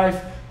my life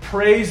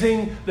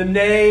praising the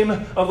name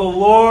of the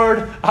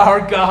Lord our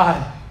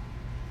God,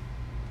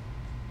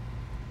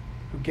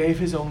 who gave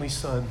His only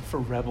Son for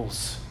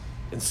rebels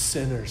and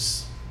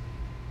sinners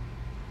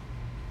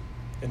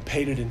and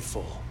paid it in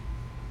full.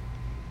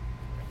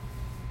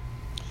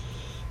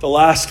 The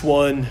last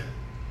one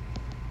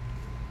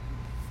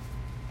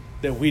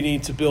that we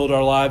need to build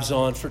our lives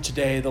on for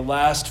today, the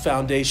last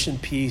foundation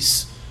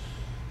piece,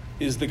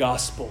 is the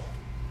gospel,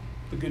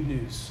 the good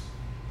news.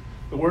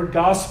 The word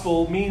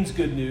gospel means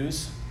good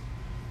news.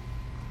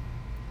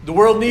 The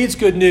world needs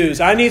good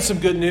news. I need some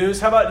good news.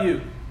 How about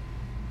you?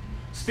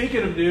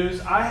 Speaking of news,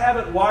 I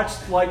haven't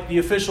watched the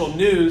official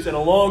news in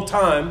a long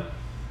time.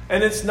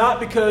 And it's not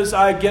because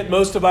I get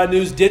most of my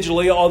news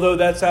digitally, although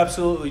that's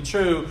absolutely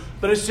true,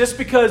 but it's just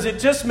because it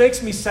just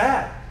makes me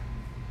sad.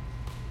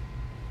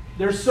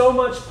 There's so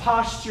much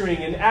posturing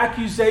and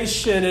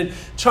accusation and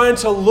trying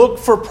to look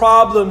for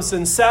problems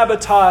and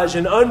sabotage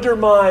and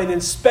undermine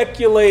and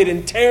speculate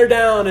and tear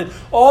down and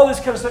all this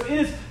kind of stuff.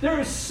 There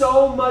is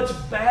so much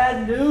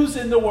bad news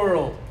in the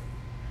world.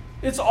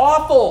 It's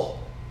awful.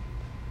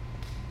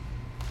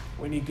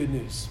 We need good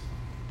news.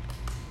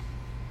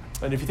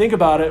 And if you think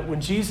about it, when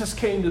Jesus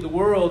came to the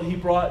world, he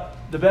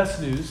brought the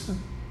best news.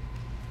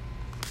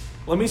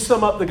 Let me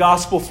sum up the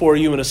gospel for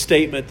you in a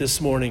statement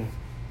this morning.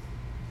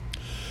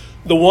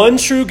 The one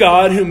true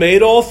God who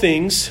made all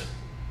things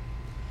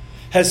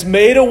has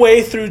made a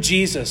way through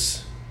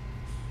Jesus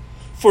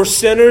for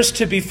sinners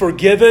to be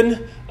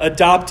forgiven,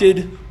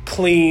 adopted,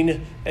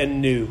 clean, and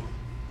new.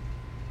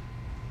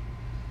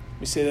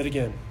 Let me say that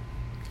again.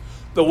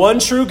 The one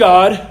true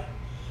God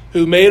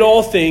who made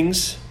all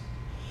things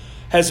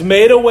has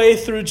made a way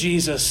through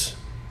Jesus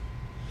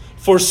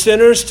for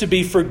sinners to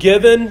be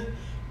forgiven,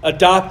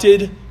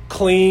 adopted,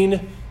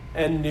 clean,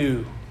 and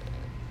new.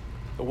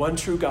 The one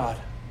true God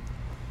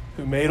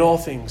who made all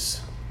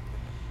things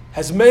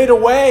has made a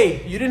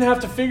way. You didn't have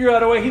to figure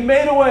out a way. He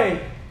made a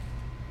way.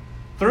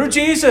 Through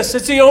Jesus.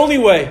 It's the only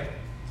way.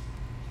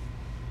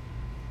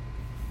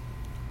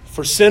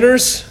 For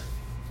sinners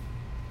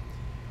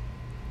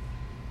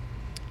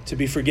to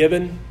be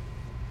forgiven,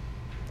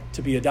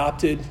 to be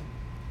adopted,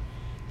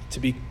 to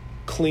be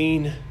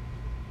clean,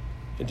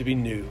 and to be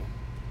new.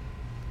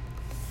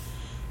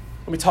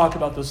 Let me talk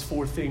about those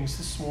four things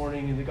this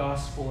morning in the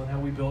gospel and how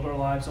we build our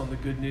lives on the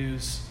good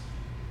news.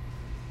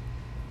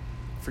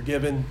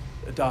 Forgiven,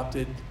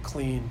 adopted,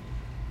 clean,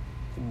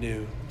 and new.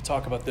 Let me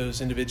talk about those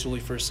individually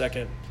for a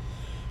second.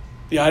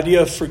 The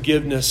idea of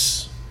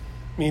forgiveness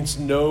means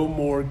no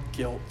more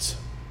guilt.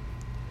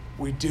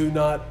 We do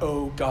not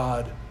owe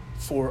God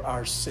for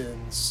our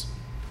sins.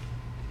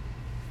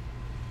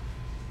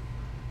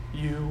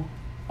 You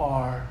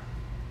are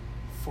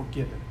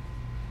forgiven.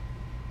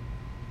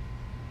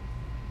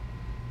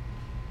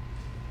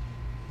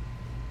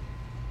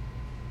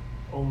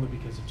 Only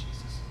because of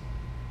Jesus.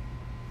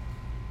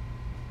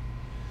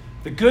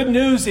 The good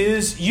news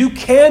is you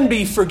can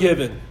be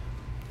forgiven.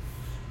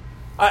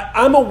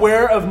 I'm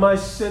aware of my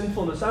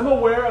sinfulness. I'm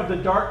aware of the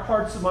dark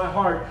parts of my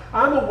heart.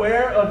 I'm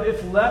aware of,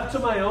 if left to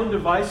my own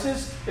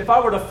devices, if I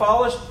were to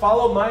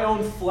follow my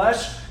own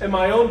flesh and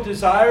my own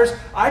desires,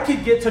 I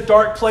could get to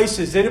dark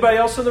places. Anybody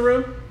else in the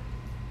room?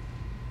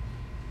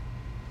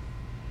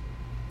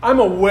 I'm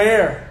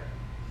aware.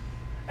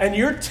 And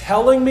you're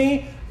telling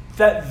me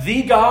that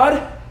the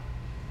God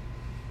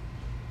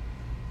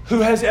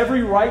who has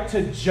every right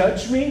to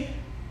judge me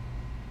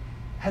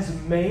has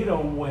made a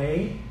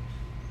way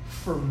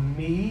for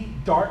me,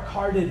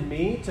 dark-hearted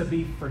me, to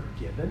be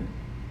forgiven?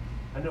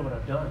 I know what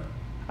I've done.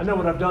 I know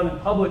what I've done in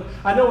public.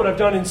 I know what I've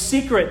done in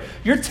secret.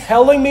 You're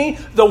telling me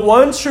the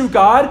one true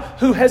God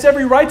who has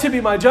every right to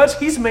be my judge,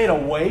 he's made a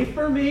way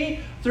for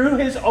me through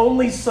his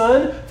only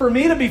Son for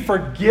me to be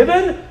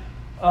forgiven?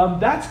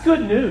 That's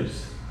good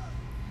news.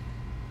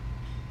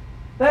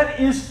 That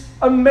is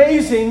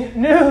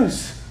amazing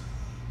news.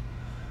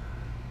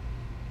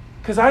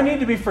 Because I need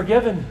to be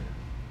forgiven.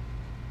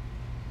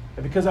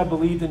 And because I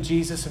believed in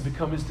Jesus and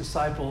become his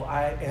disciple,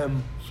 I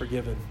am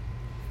forgiven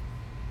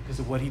because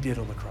of what he did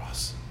on the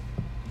cross.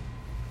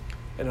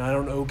 And I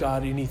don't owe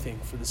God anything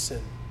for the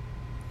sin.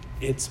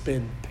 It's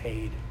been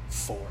paid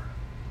for.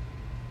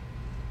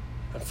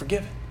 I'm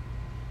forgiven.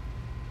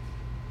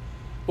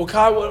 Well,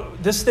 Kyle,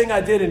 this thing I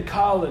did in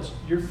college,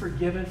 you're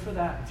forgiven for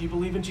that. If you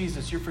believe in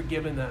Jesus, you're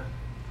forgiven that.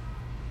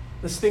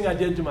 This thing I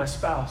did to my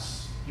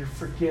spouse, you're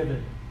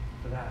forgiven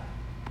for that.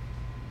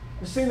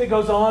 This thing that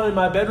goes on in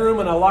my bedroom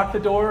when I lock the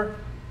door,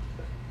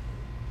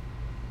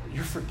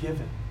 you're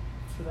forgiven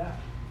for that.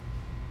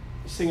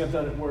 This thing I've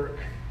done at work,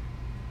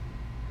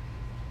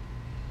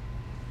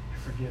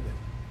 you're forgiven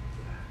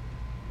for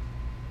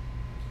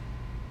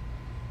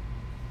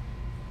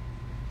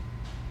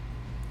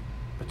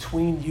that.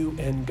 Between you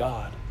and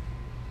God,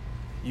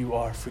 you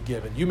are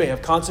forgiven. You may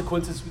have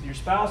consequences with your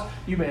spouse,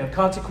 you may have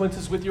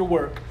consequences with your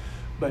work,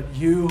 but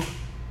you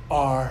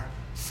are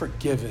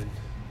forgiven.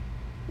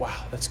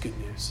 Wow, that's good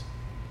news.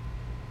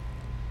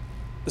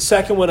 The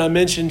second one I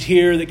mentioned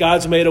here, that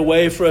God's made a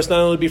way for us not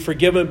only to be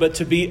forgiven, but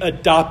to be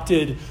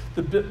adopted.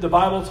 The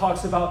Bible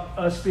talks about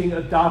us being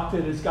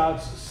adopted as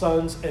God's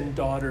sons and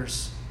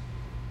daughters.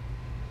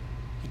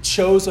 He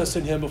chose us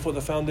in him before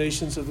the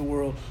foundations of the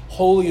world,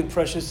 holy and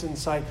precious in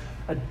sight,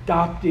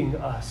 adopting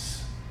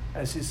us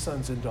as his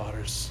sons and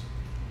daughters.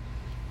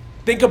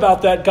 Think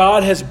about that.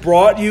 God has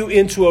brought you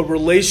into a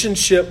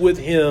relationship with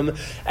him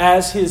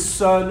as his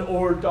son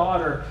or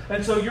daughter.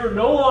 And so you're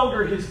no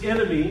longer his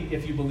enemy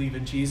if you believe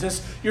in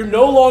Jesus. You're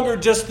no longer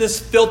just this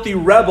filthy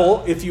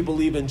rebel if you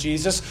believe in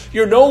Jesus.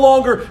 You're no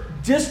longer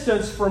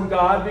distanced from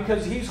God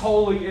because he's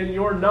holy and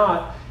you're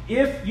not.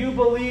 If you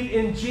believe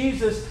in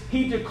Jesus,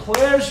 he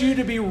declares you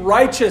to be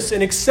righteous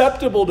and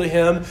acceptable to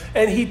him,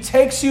 and he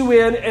takes you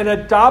in and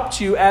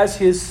adopts you as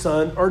his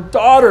son or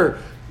daughter.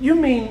 You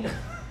mean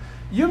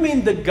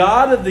the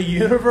God of the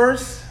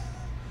universe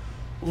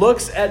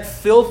looks at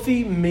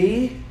filthy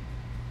me,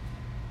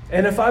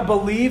 and if I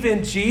believe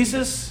in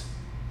Jesus,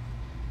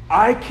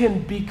 I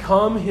can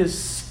become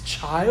his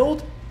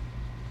child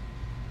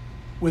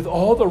with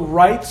all the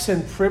rights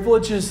and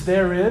privileges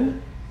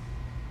therein?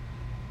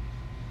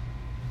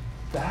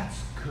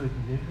 That's good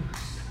news.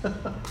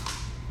 That's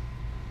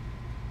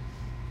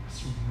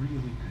really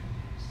good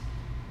news.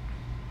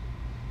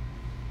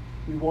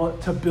 We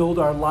want to build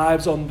our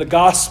lives on the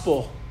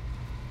gospel.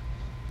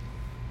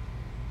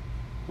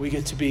 We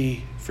get to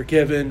be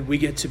forgiven. We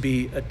get to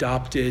be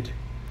adopted.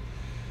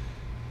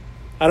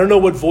 I don't know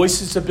what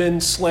voices have been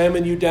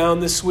slamming you down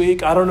this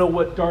week. I don't know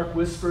what dark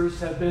whispers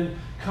have been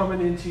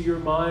coming into your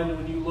mind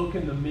when you look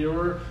in the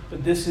mirror,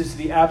 but this is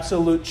the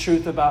absolute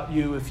truth about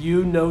you. If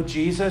you know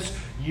Jesus,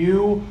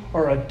 you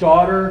are a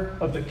daughter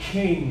of the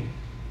King.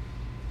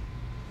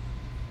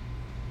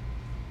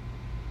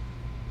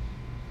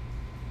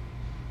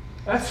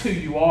 That's who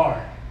you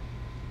are.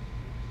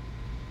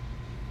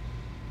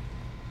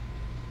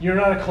 You're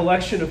not a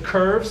collection of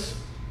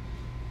curves.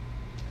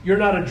 You're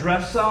not a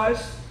dress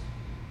size.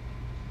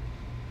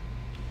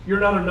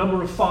 You're not a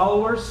number of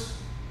followers.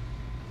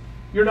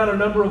 You're not a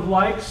number of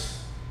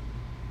likes.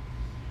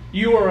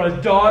 You are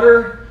a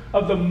daughter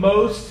of the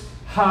Most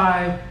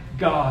High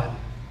God.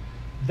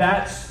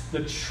 That's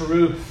the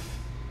truth.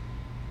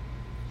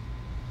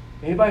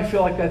 Anybody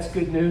feel like that's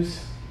good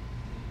news?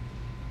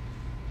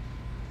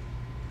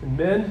 And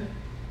men,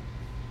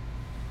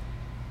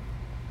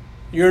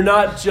 you're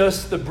not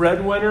just the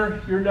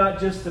breadwinner. You're not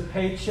just the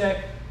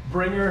paycheck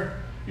bringer.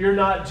 You're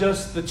not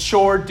just the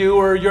chore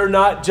doer. You're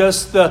not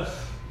just the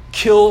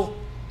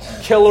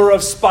killer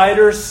of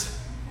spiders.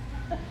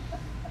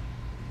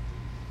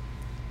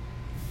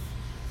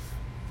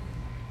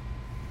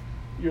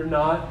 You're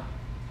not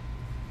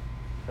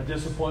a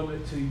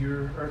disappointment to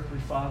your earthly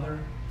father.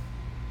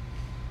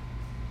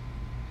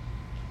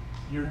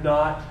 You're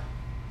not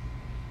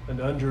an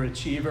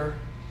underachiever.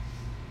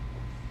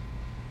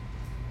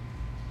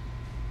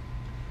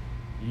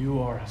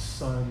 You are a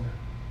son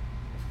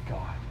of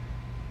God,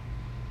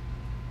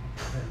 a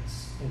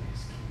prince in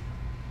his kingdom.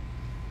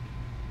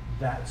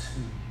 That's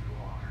who you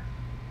are.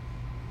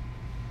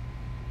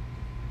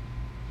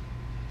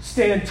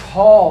 Stand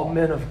tall,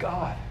 men of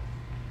God,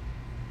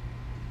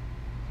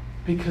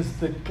 because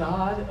the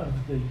God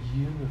of the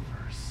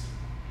universe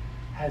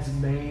has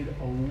made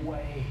a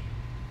way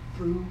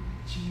through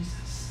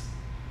Jesus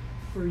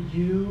for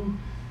you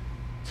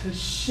to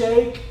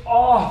shake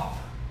off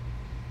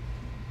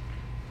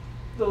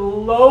the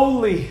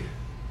lowly,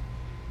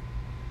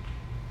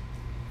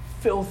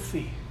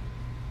 filthy,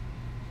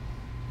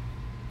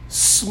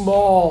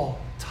 small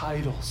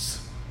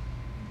titles.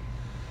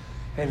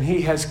 And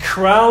he has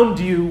crowned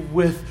you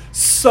with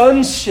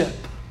sonship.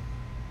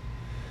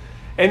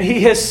 And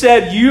he has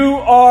said, you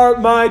are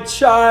my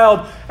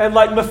child. And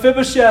like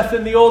Mephibosheth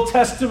in the Old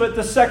Testament,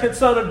 the second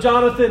son of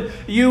Jonathan,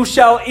 you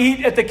shall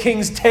eat at the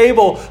king's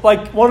table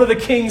like one of the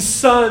king's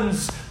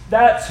sons.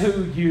 That's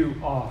who you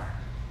are.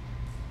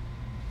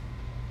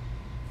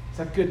 Is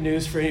that good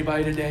news for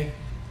anybody today?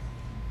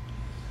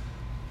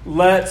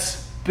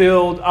 Let's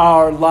build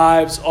our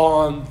lives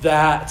on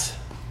that.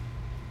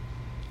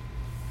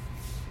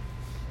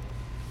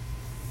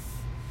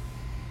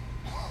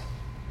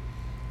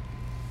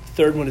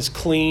 Third one is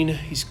clean.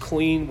 He's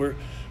clean. We're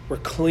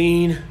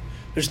clean.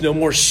 There's no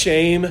more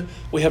shame.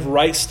 We have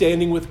right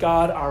standing with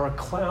God. Our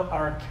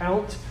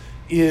account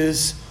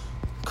is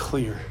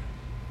clear.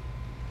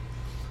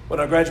 When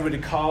I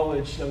graduated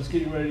college, I was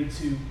getting ready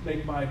to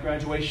make my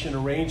graduation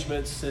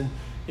arrangements and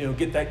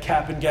get that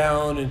cap and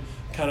gown and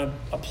kind of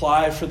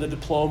apply for the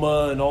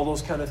diploma and all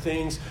those kind of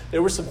things.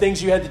 There were some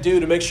things you had to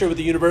do to make sure with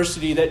the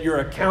university that your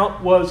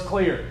account was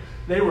clear.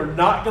 They were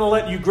not going to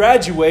let you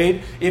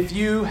graduate if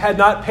you had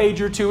not paid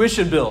your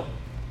tuition bill.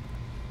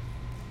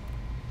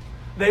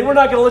 They were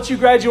not going to let you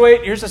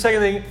graduate, here's the second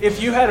thing,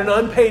 if you had an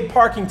unpaid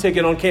parking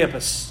ticket on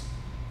campus.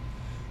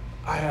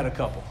 I had a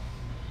couple.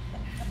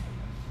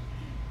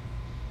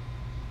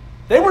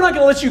 They were not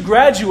going to let you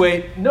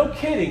graduate, no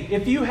kidding,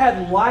 if you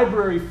had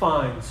library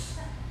fines.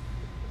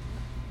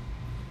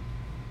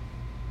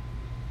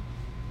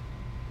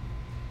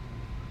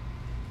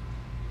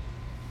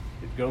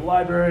 You go to the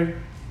library,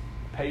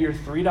 pay your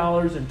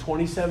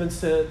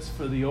 $3.27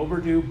 for the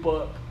overdue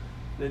book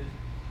that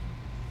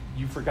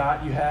you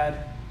forgot you had.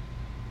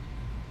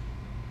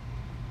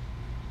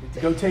 You had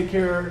to go take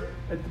care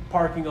at the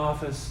parking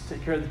office,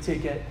 take care of the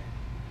ticket.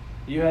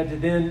 You had to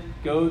then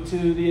go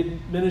to the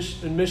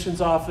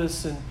admissions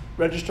office and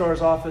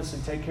registrar's office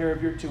and take care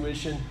of your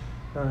tuition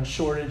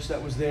shortage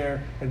that was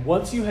there. And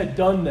once you had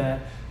done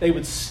that, they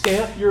would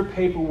stamp your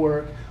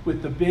paperwork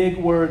with the big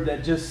word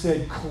that just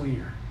said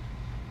clear.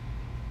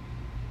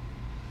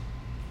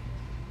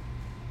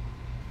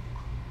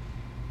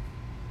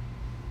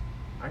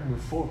 I can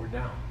move forward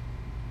now.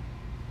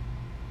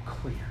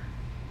 Clear.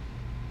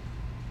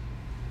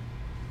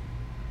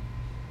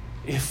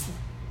 If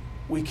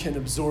we can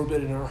absorb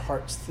it in our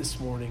hearts this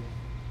morning,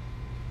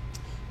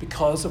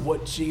 because of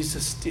what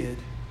Jesus did,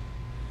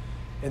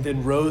 and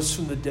then rose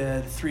from the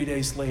dead 3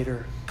 days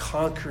later,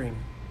 conquering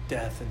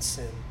death and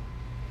sin.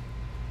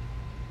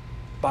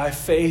 By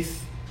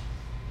faith,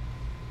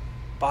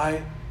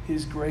 by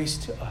his grace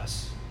to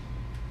us,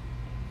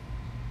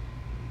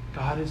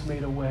 God has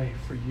made a way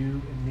for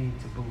you and me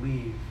to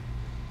believe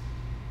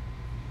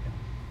and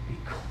be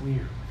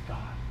clear with God.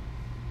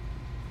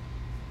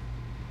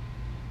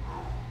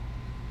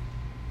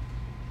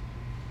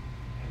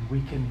 And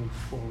we can move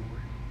forward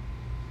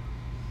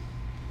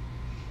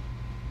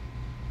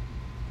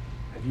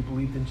Have you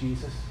believed in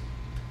Jesus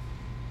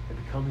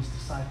and become his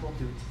disciple?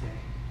 Do it today.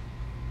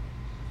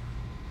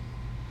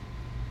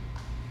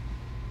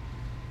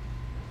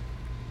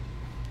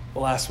 The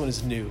last one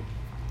is new.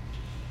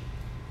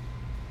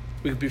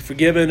 We could be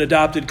forgiven,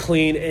 adopted,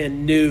 clean,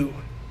 and new.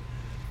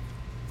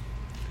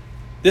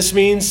 This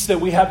means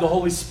that we have the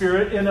Holy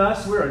Spirit in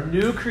us. We're a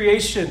new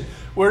creation.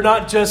 We're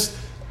not just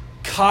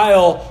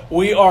Kyle.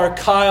 We are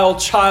Kyle,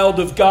 child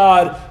of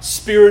God,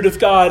 Spirit of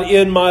God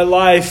in my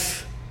life.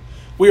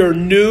 We are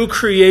new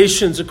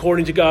creations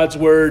according to God's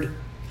word.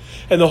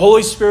 And the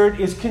Holy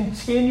Spirit is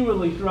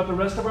continually, throughout the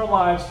rest of our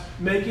lives,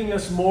 making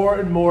us more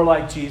and more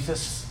like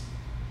Jesus.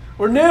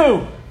 We're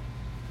new.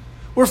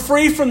 We're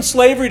free from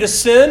slavery to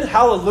sin.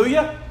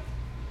 Hallelujah.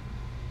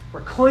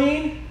 We're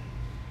clean.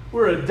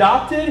 We're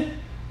adopted.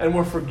 And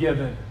we're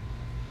forgiven.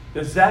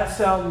 Does that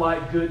sound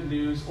like good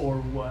news or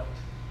what?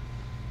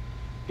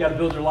 You got to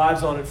build your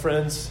lives on it,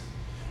 friends.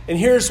 And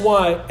here's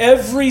why.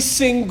 Every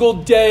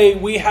single day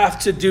we have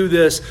to do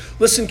this.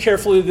 Listen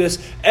carefully to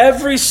this.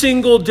 Every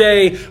single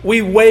day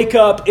we wake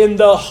up in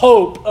the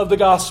hope of the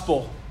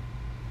gospel.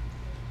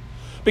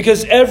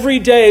 Because every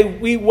day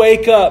we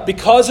wake up,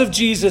 because of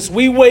Jesus,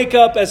 we wake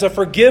up as a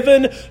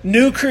forgiven,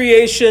 new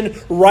creation,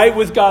 right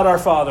with God our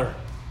Father.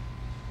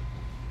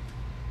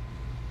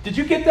 Did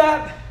you get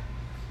that?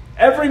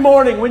 Every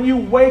morning when you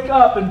wake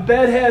up and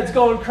bedhead's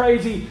going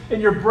crazy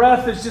and your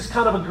breath is just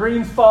kind of a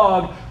green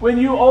fog, when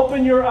you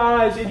open your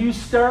eyes and you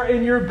stir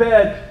in your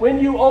bed, when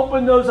you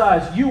open those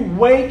eyes, you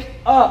wake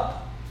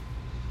up.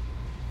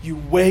 You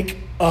wake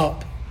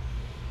up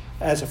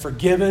as a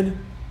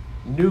forgiven,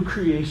 new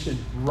creation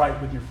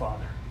right with your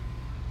Father.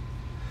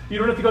 You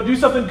don't have to go do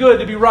something good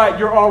to be right.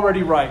 You're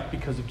already right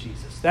because of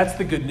Jesus. That's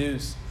the good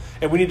news.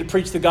 And we need to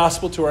preach the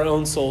gospel to our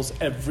own souls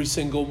every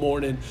single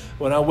morning.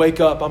 When I wake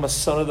up, I'm a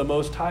son of the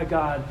Most High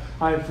God.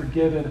 I am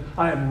forgiven.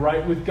 I am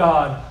right with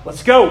God.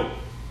 Let's go.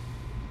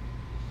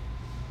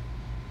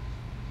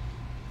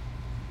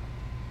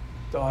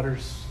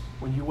 Daughters,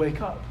 when you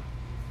wake up,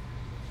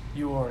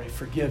 you are a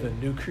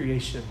forgiven, new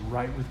creation,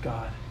 right with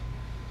God.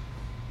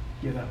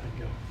 Get up and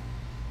go.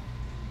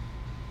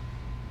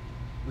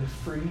 Live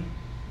free.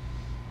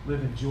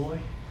 Live in joy.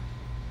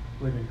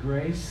 Live in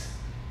grace.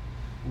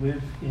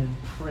 Live in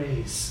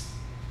praise.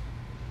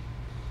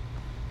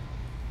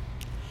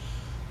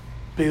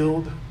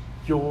 Build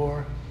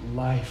your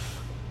life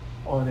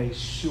on a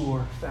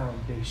sure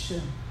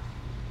foundation.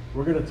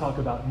 We're going to talk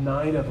about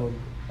 9 of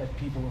them at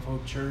People of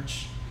Hope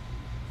Church.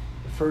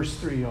 The first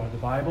 3 are the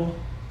Bible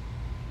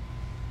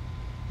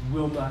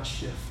will not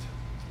shift.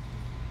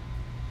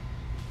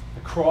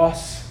 The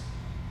cross,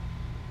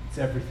 it's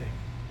everything.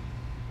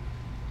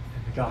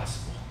 And the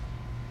gospel,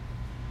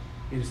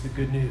 it is the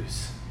good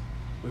news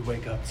we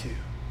wake up to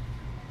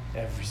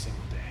every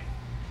single day.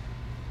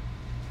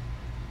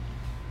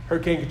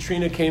 Hurricane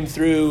Katrina came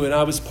through, and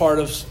I was part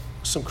of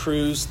some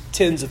crews.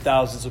 Tens of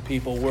thousands of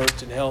people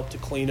worked and helped to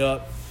clean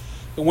up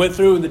and went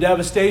through the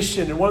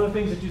devastation. And one of the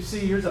things that you see,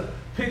 here's a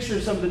picture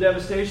of some of the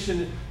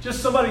devastation.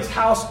 Just somebody's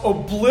house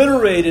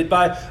obliterated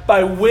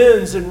by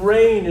winds and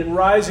rain and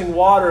rising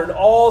water and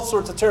all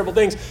sorts of terrible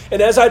things.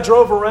 And as I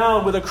drove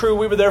around with a crew,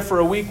 we were there for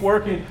a week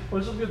working.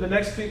 Let's look at the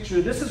next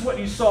picture. This is what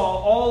you saw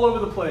all over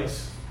the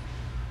place.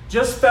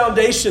 Just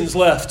foundations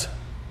left.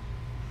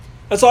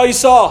 That's all you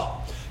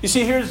saw. You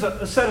see, here's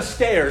a set of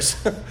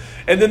stairs,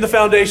 and then the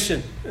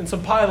foundation and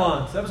some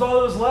pylons. That was all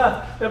that was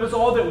left. That was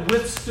all that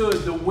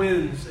withstood the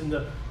winds and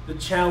the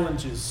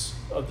challenges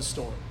of the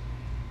storm.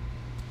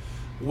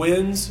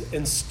 Winds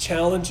and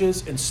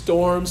challenges and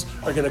storms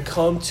are going to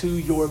come to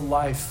your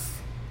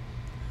life.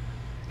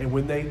 And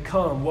when they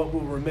come, what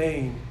will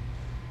remain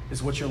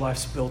is what your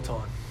life's built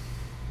on.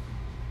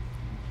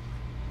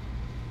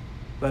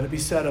 Let it be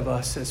said of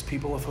us as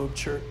People of Hope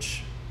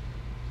Church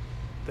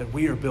that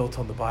we are built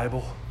on the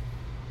Bible,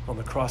 on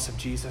the cross of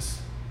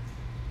Jesus,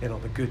 and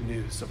on the good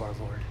news of our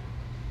Lord.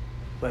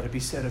 Let it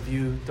be said of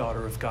you,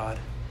 daughter of God.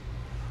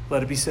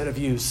 Let it be said of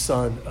you,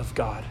 son of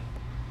God,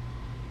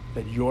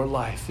 that your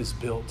life is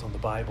built on the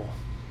Bible,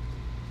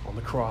 on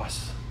the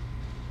cross,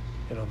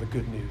 and on the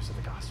good news of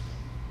the gospel.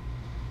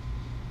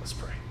 Let's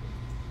pray.